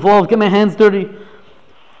 and get involved, get my hands dirty.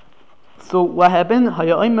 So what happened? So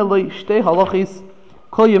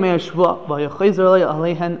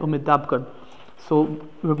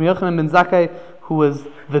Rabbi Yochanan ben Zakkai, who was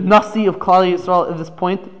the Nasi of Klal Yisrael at this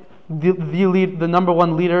point, the number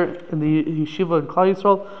one leader in the yeshiva in Klal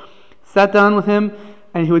Yisrael, sat down with him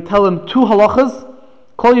and he would tell him two halachas.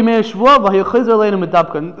 It's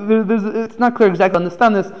not clear exactly to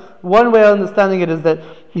understand this. One way of understanding it is that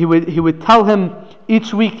he would tell him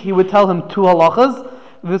each week. He would tell him two halachas.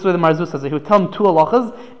 This way the Marzu says it. He would tell him two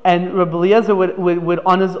halachas, and Rabbi Eliezer would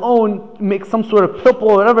on his own make some sort of pilpul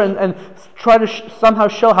or whatever, and try to somehow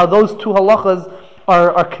show how those two halachas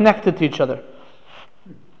are connected to each other.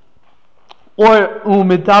 Or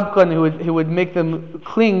umidabkan, he would make them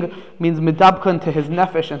cling, means midabkan to his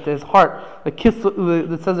nefesh and to his heart. The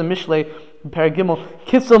that says in Mishlei, Paragimel,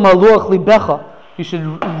 kisel maluach libecha. You should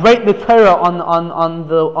write the Torah on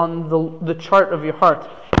the chart of your heart.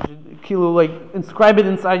 You should inscribe it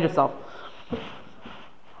inside yourself.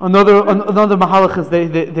 Another mahalach is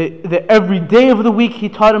the every day of the week he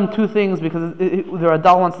taught him two things, because the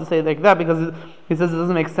Radal wants to say it like that because he says it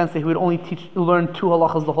doesn't make sense that he would only learn two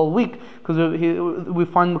halachas the whole week, because we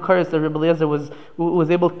find Makaris that Rabbi Eliezer was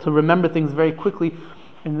able to remember things very quickly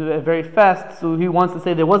and very fast. So he wants to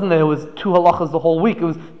say there wasn't that it was two halachas the whole week; it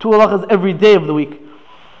was two halachas every day of the week.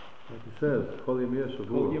 Like he says, Kol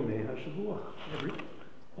Yemei HaShavua.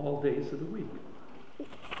 All days of the week.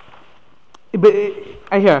 But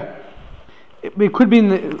I hear it could be in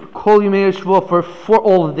the Kol Yemei Shavua for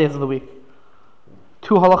all the days of the week.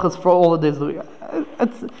 Two halachas for all the days of the week.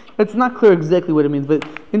 It's not clear exactly what it means, but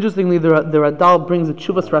interestingly, the Radal brings a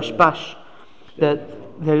Tshuvas Rashbash that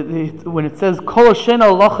when it says Kol Shena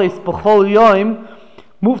Halachis B'Chol Yom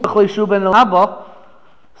Muftach Leishu Ben Elaba,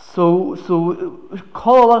 so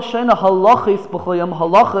Kol Shena Halachis B'Chol Yom,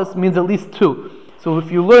 halachas means at least two. So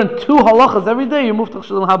if you learn two halachas every day, you move to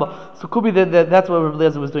Shalom Haba. So it could be that's what Rabbi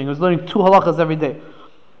Eliezer was doing. He was learning two halachas every day.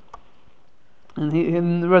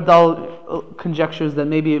 And Radal conjectures that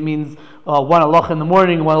maybe it means one halacha in the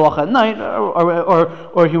morning, one halacha at night,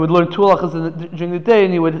 or he would learn two halachas during the day,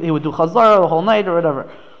 and he would do chazara the whole night or whatever.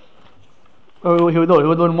 Or he would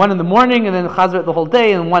learn one in the morning and then chazret the whole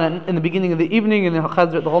day, and one in the beginning of the evening and then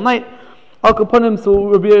chazret the whole night. Al kaponim, so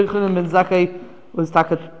Rabbi Yochanan ben Zakkai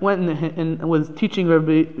went and was teaching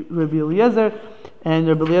Rabbi Eliezer, and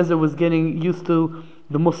Rabbi Eliezer was getting used to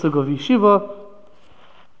the musag of yeshiva,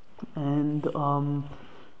 and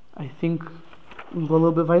I think we'll go a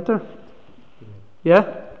little bit weiter. Yeah?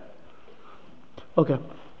 Okay.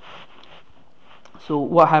 So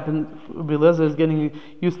what happened? Rabbi Eliezer is getting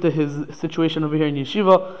used to his situation over here in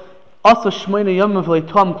yeshiva. Also, Shmoyne Yomim v'lei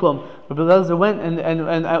Tom Klum. Rabbi Eliezer went and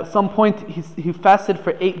at some point he fasted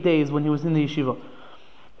for 8 days when he was in the yeshiva.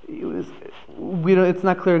 It's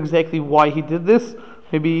not clear exactly why he did this.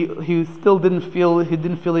 Maybe he still didn't feel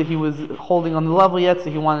that he was holding on the level yet, so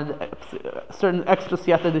he wanted a certain extra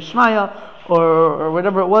siyata d'shmaya or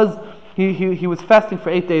whatever it was. He was fasting for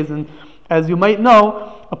 8 days, and as you might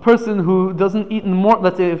know, a person who doesn't eat in the morning,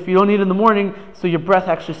 let's say if you don't eat in the morning, so your breath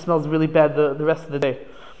actually smells really bad the rest of the day.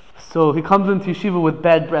 So he comes into yeshiva with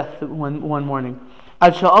bad breath one morning.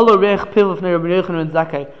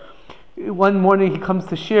 One morning he comes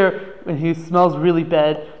to shir and he smells really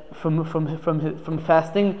bad from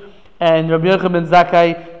fasting, and Rabbi Yochanan ben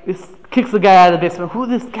Zakkai kicks the guy out of the basement. Who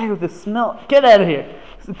this guy with the smell? Get out of here!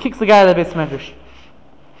 So kicks the guy out of the basement.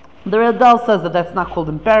 The Radal says that that's not called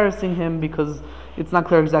embarrassing him because it's not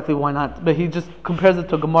clear exactly why not. But he just compares it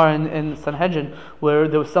to Gemara in Sanhedrin, where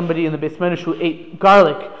there was somebody in the Beis Medrash who ate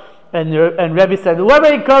garlic, and Rebbe said, "Whoever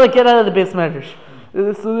ate garlic, get out of the Beis Medrash."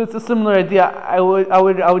 So it's a similar idea. I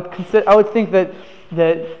would think that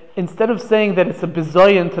instead of saying that it's a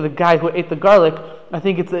bizoyan to the guy who ate the garlic, I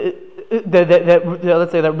think it's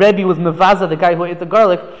let's say that Rebbe was mevaza the guy who ate the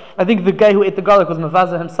garlic. I think the guy who ate the garlic was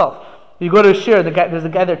mevaza himself. You go to a shir, there's a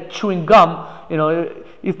guy there chewing gum.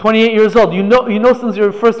 He's 28 years old. You know since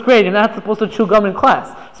you're first grade, you're not supposed to chew gum in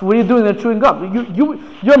class. So what are you doing there chewing gum?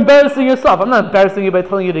 You're embarrassing yourself. I'm not embarrassing you by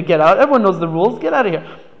telling you to get out. Everyone knows the rules. Get out of here.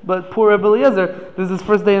 But poor Rabbi Eliezer, this is his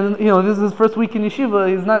first day, this is his first week in yeshiva.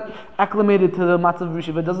 He's not acclimated to the matzav of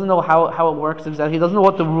yeshiva. Doesn't know how it works exactly. He doesn't know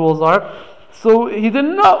what the rules are. So he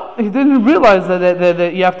didn't know. He didn't realize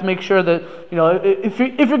that you have to make sure that if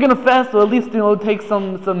you're going to fast, or at least take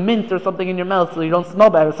some mint or something in your mouth so you don't smell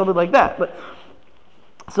bad or something like that. But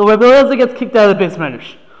so Rabbi Eliezer gets kicked out of the Beis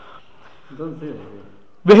Medrash. It doesn't say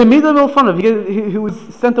that here. He was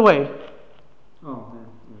sent away. Oh.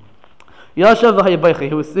 He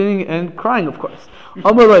was sitting and crying, of course. So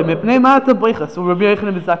Rabbi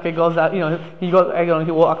Yochanan ben Zakkai goes out. He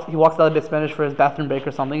walks out of the Beis Medrash for his bathroom break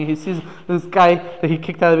or something. And he sees this guy that he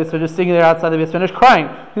kicked out of the Beis Medrash sitting there outside the Beis Medrash crying.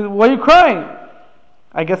 Why are you crying?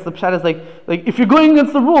 I guess the pshat is like if you're going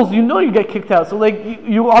against the rules, you get kicked out. So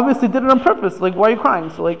you obviously did it on purpose. Why are you crying?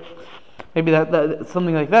 So maybe that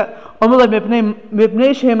something like that.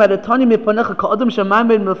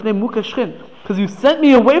 Because you sent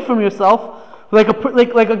me away from yourself, like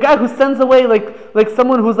a guy who sends away like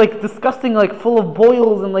someone who's disgusting, full of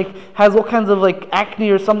boils and has all kinds of acne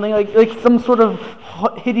or something, like some sort of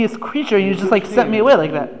hideous creature. You just sent me away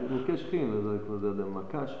like that.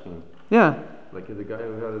 Yeah. Like the guy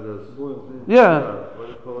who had those Boils. Yeah. What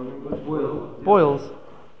do you call them? Boils.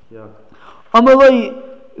 Yeah.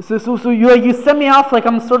 So you send me off like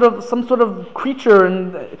I'm some sort of creature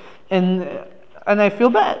and I feel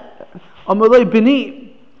bad. Amalei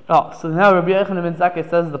bini. Oh, so now Rabbi Yochanan ben Zakkai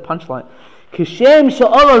says the punchline. Kishem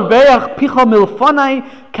she'ala reach picha milfanai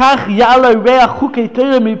kach ya'ala reach chukei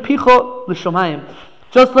Torah mipicha l'shamayim.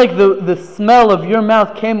 Just like the smell of your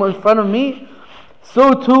mouth came in front of me,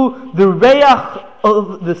 so too the reach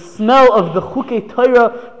of the smell of the chukei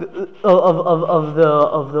Torah of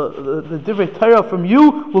the divrei Torah from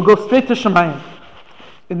you will go straight to Shamayim.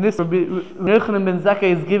 In this, Rabbi Yochanan ben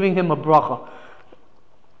Zakkai is giving him a bracha.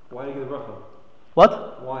 Why do you get the bracha?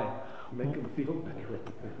 What? Why? Make him feel better.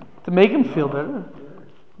 To make him feel better.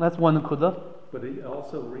 That's one nekuda. But he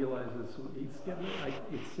also realizes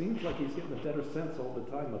it seems like he's getting a better sense all the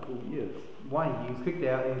time of who he is. Why? He was kicked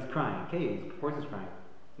out and he's crying. Okay, of course he's crying.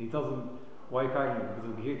 He tells him, why are you crying?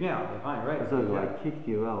 Because he kicked me out. Okay, fine, right? So I kicked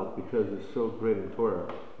you out because you're so great in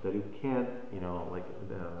Torah that you can't,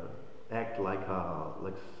 act like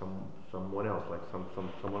someone else, like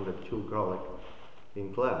someone that chewed garlic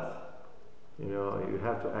in class. You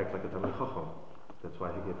have to act like a Talmid Chacham. That's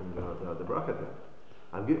why he gave him the bracha there.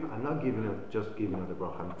 I'm not just giving you the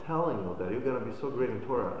bracha. I'm telling you that you're going to be so great in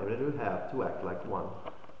Torah, and then you have to act like one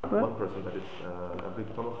person that is a big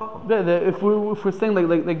Talmid Chacham. If we're saying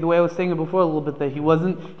like the way I was saying it before a little bit, that he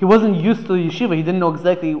wasn't used to the yeshiva, he didn't know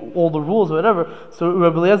exactly all the rules or whatever. So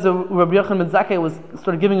Rabbi Yochanan ben Zakkai was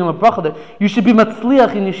sort of giving him a bracha that you should be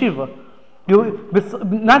matzliach in yeshiva.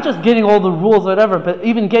 Not just getting all the rules or whatever, but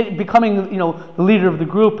even becoming the leader of the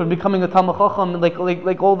group and becoming a Talmid Chacham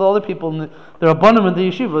like all the other people in the Rabbanim in the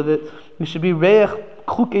yeshiva, that you should be Reich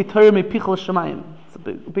Chukei Torah Mepichal Shemayim. It's a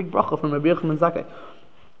big bracha from Rabbi Yochanan ben Zakkai.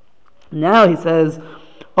 Now he says,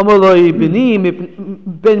 Amar lo beni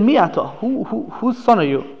ben mi ata? Whose son are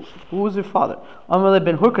you? Who is your father? Amar lo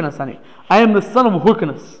ben Hurkanas ani. I am the son of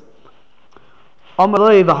Hurkanas. Amar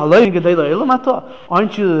lo v'haloi gedolei olam ata?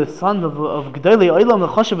 Aren't you the son of gedolei olam, the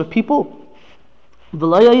chashav of people?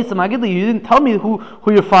 V'lo yisam agidli, you didn't tell me who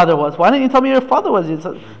your father was. Why didn't you tell me your father was? You're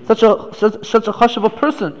such a chashav of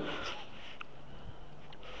person.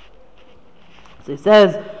 So he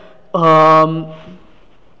says,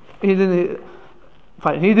 he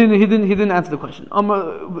didn't answer the question.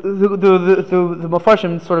 The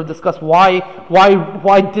Mefarshim sort of discuss why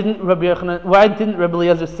didn't Rabbi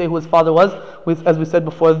Eliezer say who his father was, as we said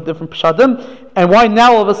before, the different pshatim, and why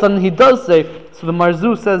now all of a sudden he does say. So the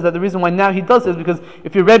Marzu says that the reason why now he does it is because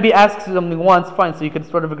if your Rebbe asks you something once, fine, so you can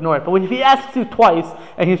sort of ignore it. But if he asks you twice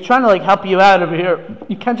and he's trying to help you out over here,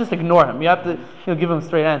 you can't just ignore him. You have to give him a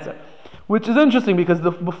straight answer. Which is interesting because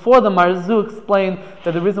before the Marzu explained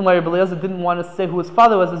that the reason why Rabbi Eliezer didn't want to say who his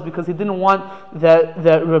father was is because he didn't want that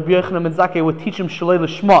Rabbi Yochanan ben Zakkai would teach him Shalei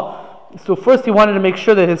Lishma. So first he wanted to make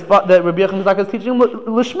sure that that Rabbi Yochanan ben Zakkai is teaching him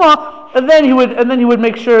Lishma, and then he would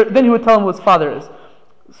tell him who his father is.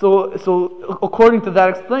 So according to that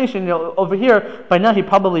explanation, over here by now he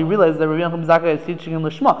probably realized that Rabbi Yochanan ben Zakkai is teaching him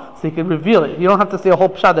Lishma, so he can reveal it. You don't have to say a whole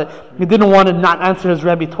pshat that he didn't want to not answer his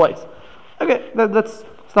Rebbe twice. Okay, that's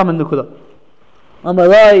Stam and Nukuda.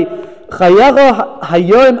 Amarai Chayaga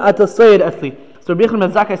Hayoim Atasoyed Efli. So Rabbi Yochanan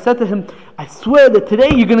ben Zakkai said to him, I swear that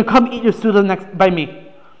today you're going to come eat your Suda next by me.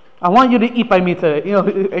 I want you to eat by me today.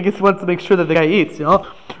 I guess he wants to make sure that the guy eats,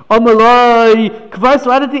 Amarai Kvar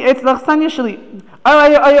Suadati Eitz Lachsan Yeshali.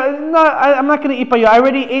 I'm not going to eat by you. I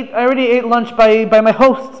already ate lunch by my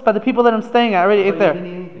hosts, by the people that I'm staying at. I already ate there. Didn't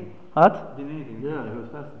eat anything. What? Didn't eat anything. Yeah, he was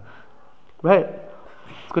fasting. Right.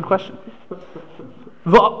 It's a good question.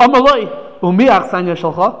 So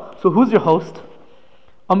who's your host?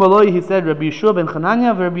 Amaloi, he said, Rabbi Yeshua ben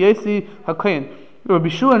Chananya, Rabbi Yosi HaKohen. Rabbi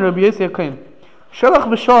Yeshua and Rabbi Yosi HaKohen. Shalach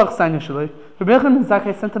v'shoach sanya shaloi. Rabbi Yochanan ben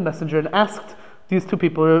Zakkai sent a messenger and asked these two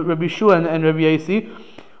people, Rabbi Yeshua and Rabbi Yosi,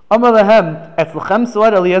 Amalahem, etzlachem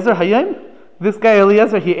suad Eliezer hayim? This guy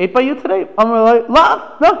Eliezer, he ate by you today? Amaloi,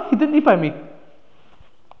 no, he didn't eat by me.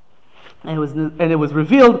 And it was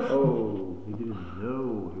revealed. Oh, he didn't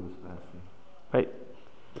know he was fasting. Right.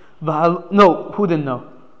 No, who didn't know?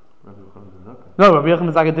 Rabbi Yochanan ben Zakkai. No, Rabbi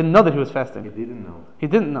Yochanan ben Zakkai didn't know that he was fasting. He didn't know. He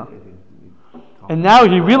didn't know. And now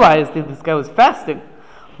he realized that this guy was fasting.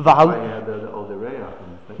 He had all the rayah.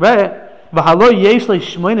 Right.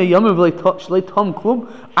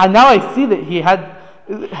 And now I see that he had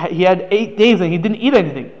 8 days and he didn't eat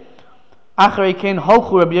anything. After came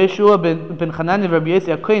Halchu Rabbi Yeshua ben Chananya Rabbi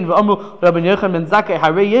Yosi HaKohen v'amru Rabbi Yochanan ben Zakkai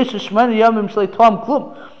harei yesh shmona yamim shlei tom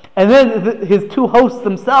klum. And then his two hosts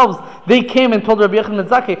themselves, they came and told Rabbi Yochanan ben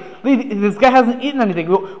Zakkai, this guy hasn't eaten anything.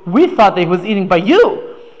 We thought that he was eating by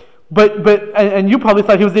you, and you probably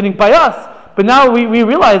thought he was eating by us. But now we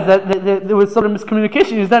realize that there was sort of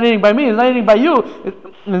miscommunication. He's not eating by me. He's not eating by you.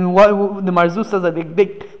 And what the Marzu says that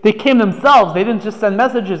they came themselves. They didn't just send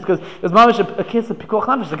messages because it was mamish a case of pikuach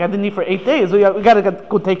nefesh. The guy didn't eat for 8 days. We got to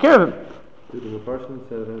go take care of him. Did the person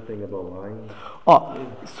say anything about lying?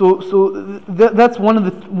 So that's one of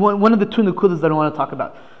the two nukudas that I want to talk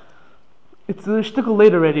about. It's a shtickle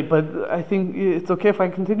late already, but I think it's okay if I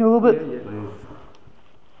continue a little bit. Yeah.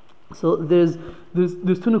 So there's two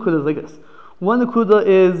nukudas like this. One nukuda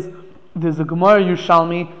is there's a Gemara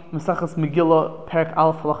Yerushalmi Mesachas Megillah Perek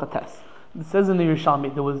Aleph Halacha Tes. It says in the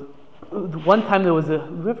Yerushalmi there was one time there was a.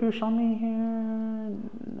 Do we have Yerushalmi here?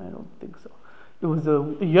 I don't think so. It was a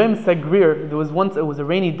Yom Segrir. There was once it was a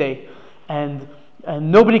rainy day, and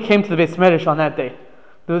nobody came to the Beis Medrash on that day.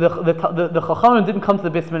 The Chachamim didn't come to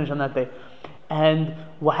the Beis Medrash on that day, and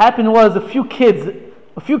what happened was a few kids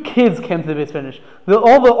came to the Beis Medrash.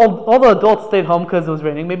 All the adults stayed home because it was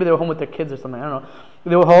raining. Maybe they were home with their kids or something. I don't know.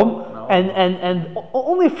 They were home, and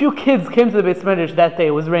only a few kids came to the Beis Medrash that day.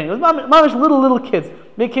 It was raining. It was mamish little kids.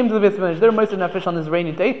 They came to the Beis Medrash. They were Meiser Nefesh on this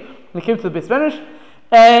rainy day. They came to the Beis Medrash,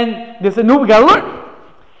 and they said, "No, we gotta learn."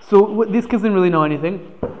 So these kids didn't really know anything.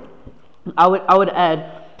 I would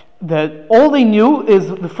add that all they knew is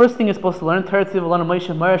the first thing you're supposed to learn: Teretz Yivulana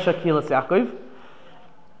Moshe Marasha Kilas Yaakov.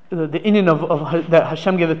 The Indian of that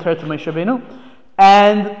Hashem gave the Torah to Moshe Rabbeinu,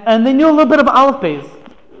 and they knew a little bit of Aleph Beis.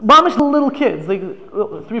 Mamish little kids, like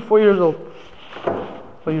 3-4 years old.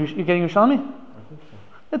 But you're getting Yerushalmi?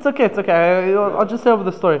 I think so. It's okay. I'll just say over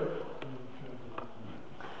the story.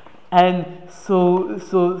 And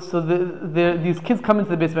these kids come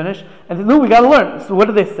into the Beis Medrash and they say, no, we got to learn. So what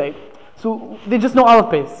do they say? So they just know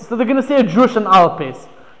Aleph Beis. So they're going to say a drush on Aleph Beis.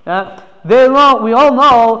 Yeah? We all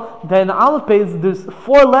know that in Aleph Beis there's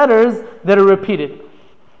 4 letters that are repeated.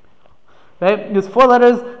 Right? There's 4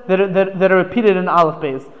 letters that are repeated in Aleph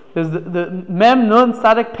Beis. There's the Mem, Nun,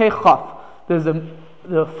 Tzadik, Pei, Chaf. There's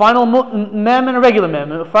the final Mem and a regular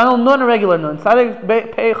Mem. A final Nun, a regular Nun. Tzadik,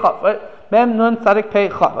 Pei, Chaf. Right? Mem, Nun, Tzadik, Pei,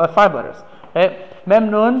 Chaf. 5 letters. Right? Mem,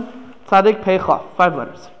 Nun, Tzadik, Pei, Chaf. 5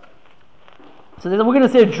 letters. So we're going to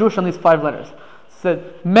say a drush on these 5 letters. So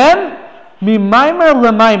Mem, Mi Maimer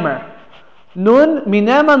Le Maimer. Nun, Mi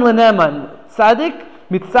Neman Le Neman. Tzadik,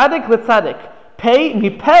 Mi Tzadik Le Tzadik. Pei, Mi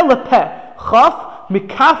Peh Le Peh. Chaf, Mi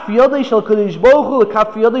Kaf Yodei Shel Kodesh Baruch Hu Le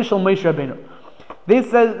Kaf Yodei Shel Moshe Rabbeinu. They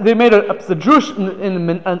said they made a drush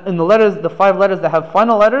in the letters, the 5 letters that have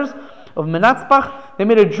final letters of Menatzbach. They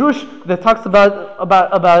made a drush that talks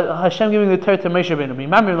about Hashem giving the Torah to Moshe Rabbeinu. Mi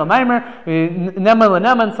Maimer Le Maimer, Neman Le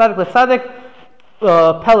Neman, Tzadik Le Tzadik.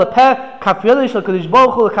 Peh Le Peh, Kaf Yodei Shel Kodesh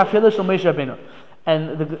Baruch Hu Le Kaf Yodei Shel Moshe Rabbeinu.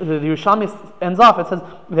 And the Yerushalmi ends off. It says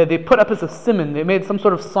that they put up as a simon. They made some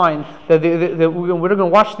sort of sign that we're going to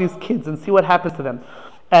watch these kids and see what happens to them.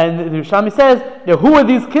 And the Yerushalmi says that who are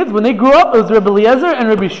these kids? When they grew up, it was Rabbi Eliezer and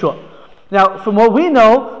Rabbi Shua. Now, from what we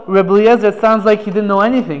know, Rabbi Eliezer, it sounds like he didn't know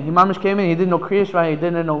anything. He mamish came in, he didn't know Kriya Shema, he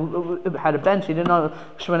didn't know had a bench, he didn't know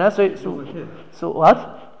Shemana Esrei. So what?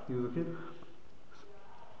 He was a kid.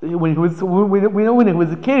 When he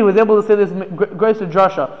was a kid, he was able to say this grace of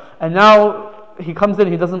Drasha, and now he comes in,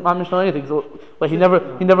 he doesn't know anything. So, like he never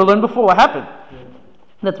learned before. What happened? Yeah.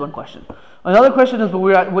 That's one question. Another question is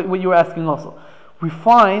what you were asking also. We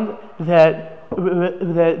find that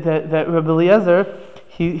Rabbi Eliezer,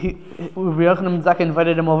 Rabbi Yochanan Zaka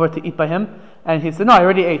invited him over to eat by him, and he said, "No, I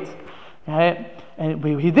already ate." Right? And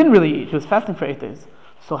he didn't really eat. He was fasting for 8 days.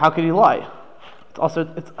 So how could he lie? It's also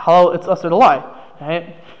to lie.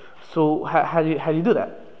 Right? So how do you do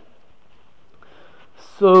that?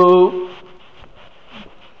 So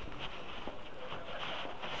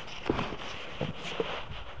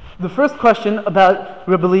the first question about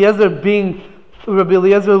Rabbi Eliezer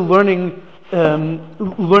learning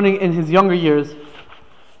in his younger years.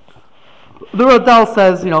 The Radal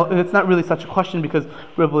says, it's not really such a question because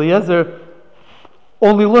Rabbi Eliezer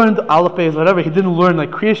only learned Aleph Beis, whatever. He didn't learn like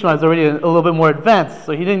Kriya Shema is already a little bit more advanced,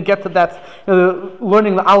 so he didn't get to that.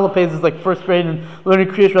 Learning the Aleph Beis is like 1st grade, and learning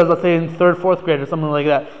Kriya Shema is, let's say, in 3rd, 4th grade or something like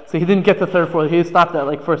that. So he didn't get to 3rd, 4th. He stopped at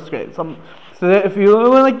like 1st grade. So that if you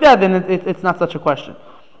learn like that, then it's not such a question.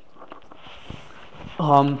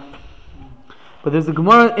 But there's a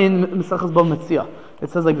Gemara in Mesachas Bava Metzia. It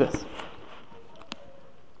says like this.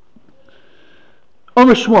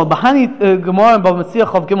 Omer Shmuel, Bahani Gemara in Bava Metzia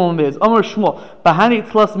Chav Gimel Beis. Omer Shmuel, Bahani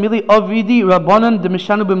Tlas Mili Avidi Rabbanan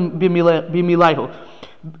Demishanu B'Milayhu.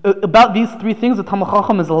 About these 3 things, the Talmud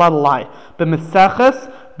Chacham is allowed to lie. B'Mesaches,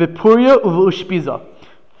 B'Puria, U'Ushpiza.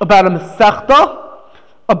 About a Mesachta,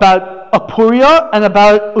 about a Puria, and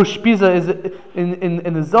about Ushpiza. Is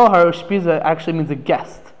in the Zohar, Ushpiza actually means a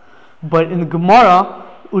guest. But in the Gemara,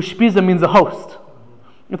 Ushpiza means a host.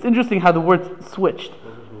 It's interesting how the word switched.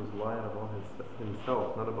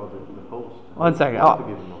 Himself, not about the host. 1 second.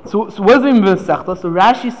 So what does it mean b'mesechta? So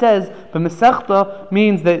Rashi says b'mesechta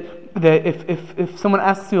means that if someone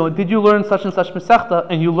asks you, did you learn such and such mesechta,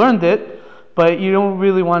 and you learned it, but you don't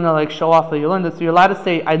really want to like show off that you learned it, so you're allowed to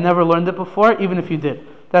say, I never learned it before, even if you did.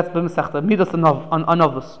 That's b'mesechta. Midas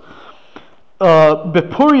anovus.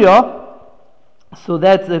 Bepuria. So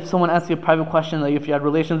that's if someone asks you a private question, like if you had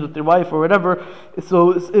relations with your wife or whatever.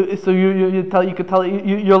 So you could tell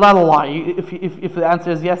you're allowed to lie. If the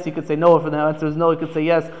answer is yes, you could say no. If the answer is no, you could say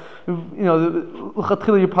yes. You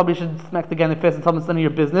probably should smack the guy in the face and tell him it's none of your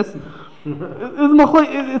business.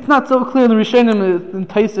 It's not so clear in the Rishonim, in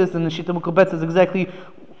Taisus and the Shita Mukabetz is exactly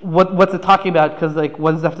what's it talking about, because like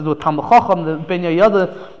what does it have to do with Talmud Chacham? The Ben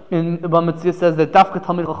Yada in Bava Metzia says that Dafka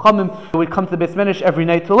Talmid Chachamim would come to the Beis Medrash every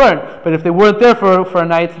night to learn, but if they weren't there for a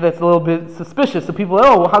night, that's a little bit suspicious. So people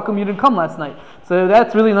are, well, how come you didn't come last night? So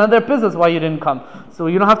that's really none of their business why you didn't come. So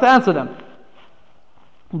you don't have to answer them.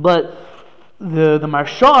 But the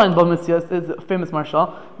Marsha in Bava Metzia is a famous Marsha,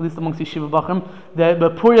 at least amongst Yeshiva Bachrim, that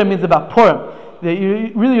Purim means about Purim. That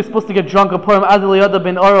you're supposed to get drunk at Purim. Ad Eliyada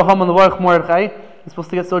ben Oro Haman Levarach Mordechai. You're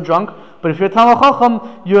supposed to get so drunk, but if you're a Talmid Chacham,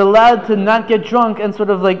 you're allowed to not get drunk and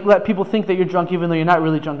sort of like let people think that you're drunk even though you're not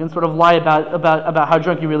really drunk, and sort of lie about how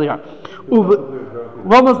drunk you really are.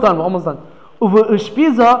 We're almost done.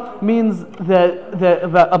 Ushpiza means that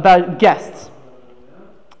about guests.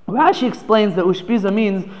 Rashi explains that Ushpiza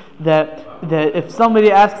means that if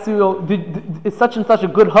somebody asks you, is such and such a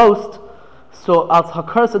good host? So al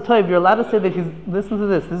hakaras hatoiv, you're allowed to say that he's. Listen to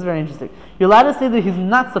this. This is very interesting. You're allowed to say that he's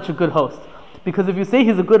not such a good host. Because if you say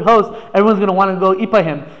he's a good host, everyone's going to want to go eat by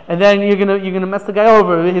him, and then you're going to mess the guy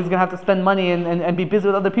over. He's going to have to spend money and be busy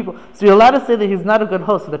with other people. So you're allowed to say that he's not a good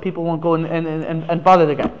host, so that people won't go and bother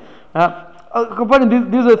the guy.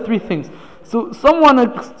 These are three things. So the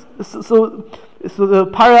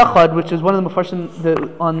Parachad, which is one of the Mefarshim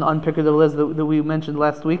on Pirkei Eliezer that we mentioned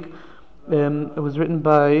last week, it was written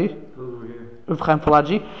by Rav Chaim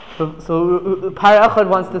Falaji. So Parachad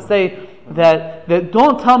wants to say that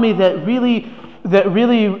don't tell me that really Rabbi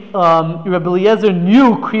Eliezer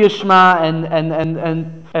knew Kriya Shema and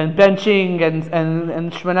benching and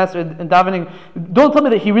Shemona Esrei and davening. Don't tell me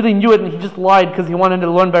that he really knew it and he just lied because he wanted to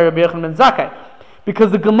learn by Rabbi Yochanan ben Zakkai.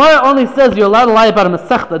 Because the Gemara only says you're allowed to lie about a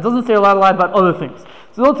Masechta. It doesn't say you're allowed to lie about other things.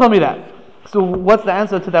 So don't tell me that. So what's the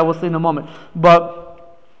answer to that? We'll see in a moment. But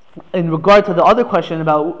in regard to the other question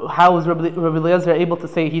about how was Rabbi Eliezer able to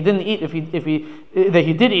say he didn't eat that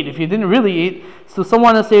he did eat if he didn't really eat, so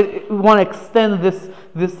someone want to extend this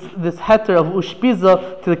heter of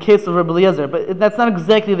ushpiza to the case of Rabbi Eliezer, but that's not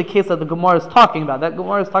exactly the case that the Gemara is talking about. That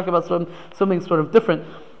Gemara is talking about something sort of different.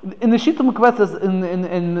 In the Shita Mukvetzes in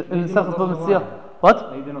Sechas Bava Metzia,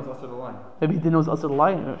 what? Maybe he knows also the line. Maybe he knows also the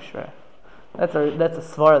line. Oh, sure. That's a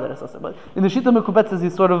svara that is also. But in the Shita Mekubetzes,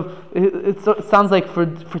 it sounds like for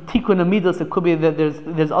Tikkun Amidos, it could be that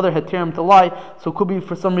there's other heterim to lie. So it could be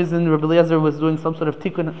for some reason Rabbi Eliezer was doing some sort of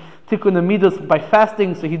Tikkun Amidos by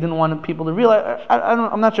fasting, so he didn't want people to realize.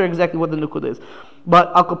 I'm not sure exactly what the nukud is,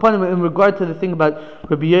 but Al Kapanim, in regard to the thing about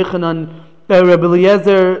Rabbi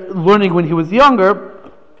Eliezer learning when he was younger,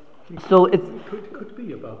 so it could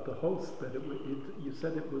be about the host that you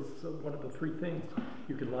said it was one of the three things.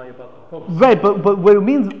 You can lie about the host. Right, but what it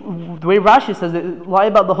means, the way Rashi says it, lie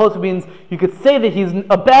about the host means you could say that he's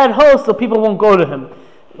a bad host so people won't go to him.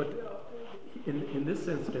 But in this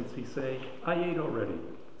instance, he's saying, I ate already.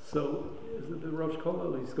 So the Rosh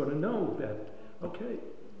Kollel is going to know that, okay,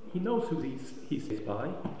 he knows who he's by,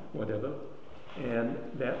 whatever, and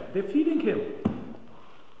that they're feeding him.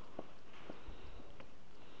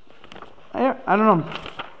 I don't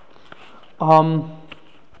know.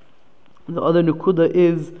 The other nukuda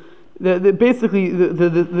is basically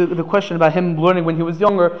the question about him learning when he was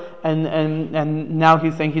younger, and now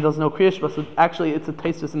he's saying he doesn't know Kriya Shema. So actually, it's a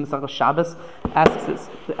Taisus in the Masechta Shabbos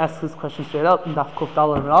asks his question straight out in Daf Kuf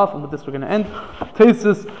Daled Amud Aleph, and with this we're going to end.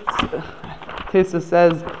 Taisus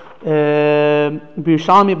says.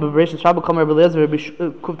 B'Yerushalmi b'Bereishis Rabbah Kol Rabbi Eliezer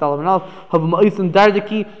Kuf Daled Amud Aleph Hav Ma'isen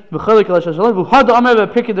Dardiki v'Chalek El Shashalom v'Hada Amar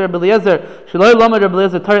b'Pirkei Rabbi Eliezer Shloi Lamed Rabbi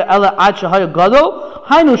Eliezer Torah Ela Ad Shehaya Gadol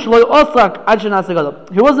Hainu Shloi Osak Ad Shenasa Gadol.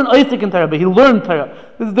 He wasn't Isaac in Torah, but he learned Torah.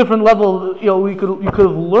 This is a different level. You could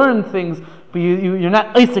have learned things, but you're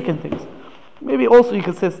not Isaac in things. Maybe also you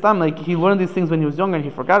could say Stam, like he learned these things when he was younger and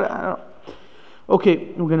he forgot it. I don't know.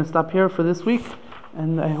 Okay, we're going to stop here for this week,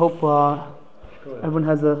 and I hope everyone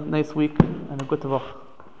has a nice week and a good tavach.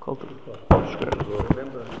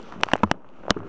 Remember.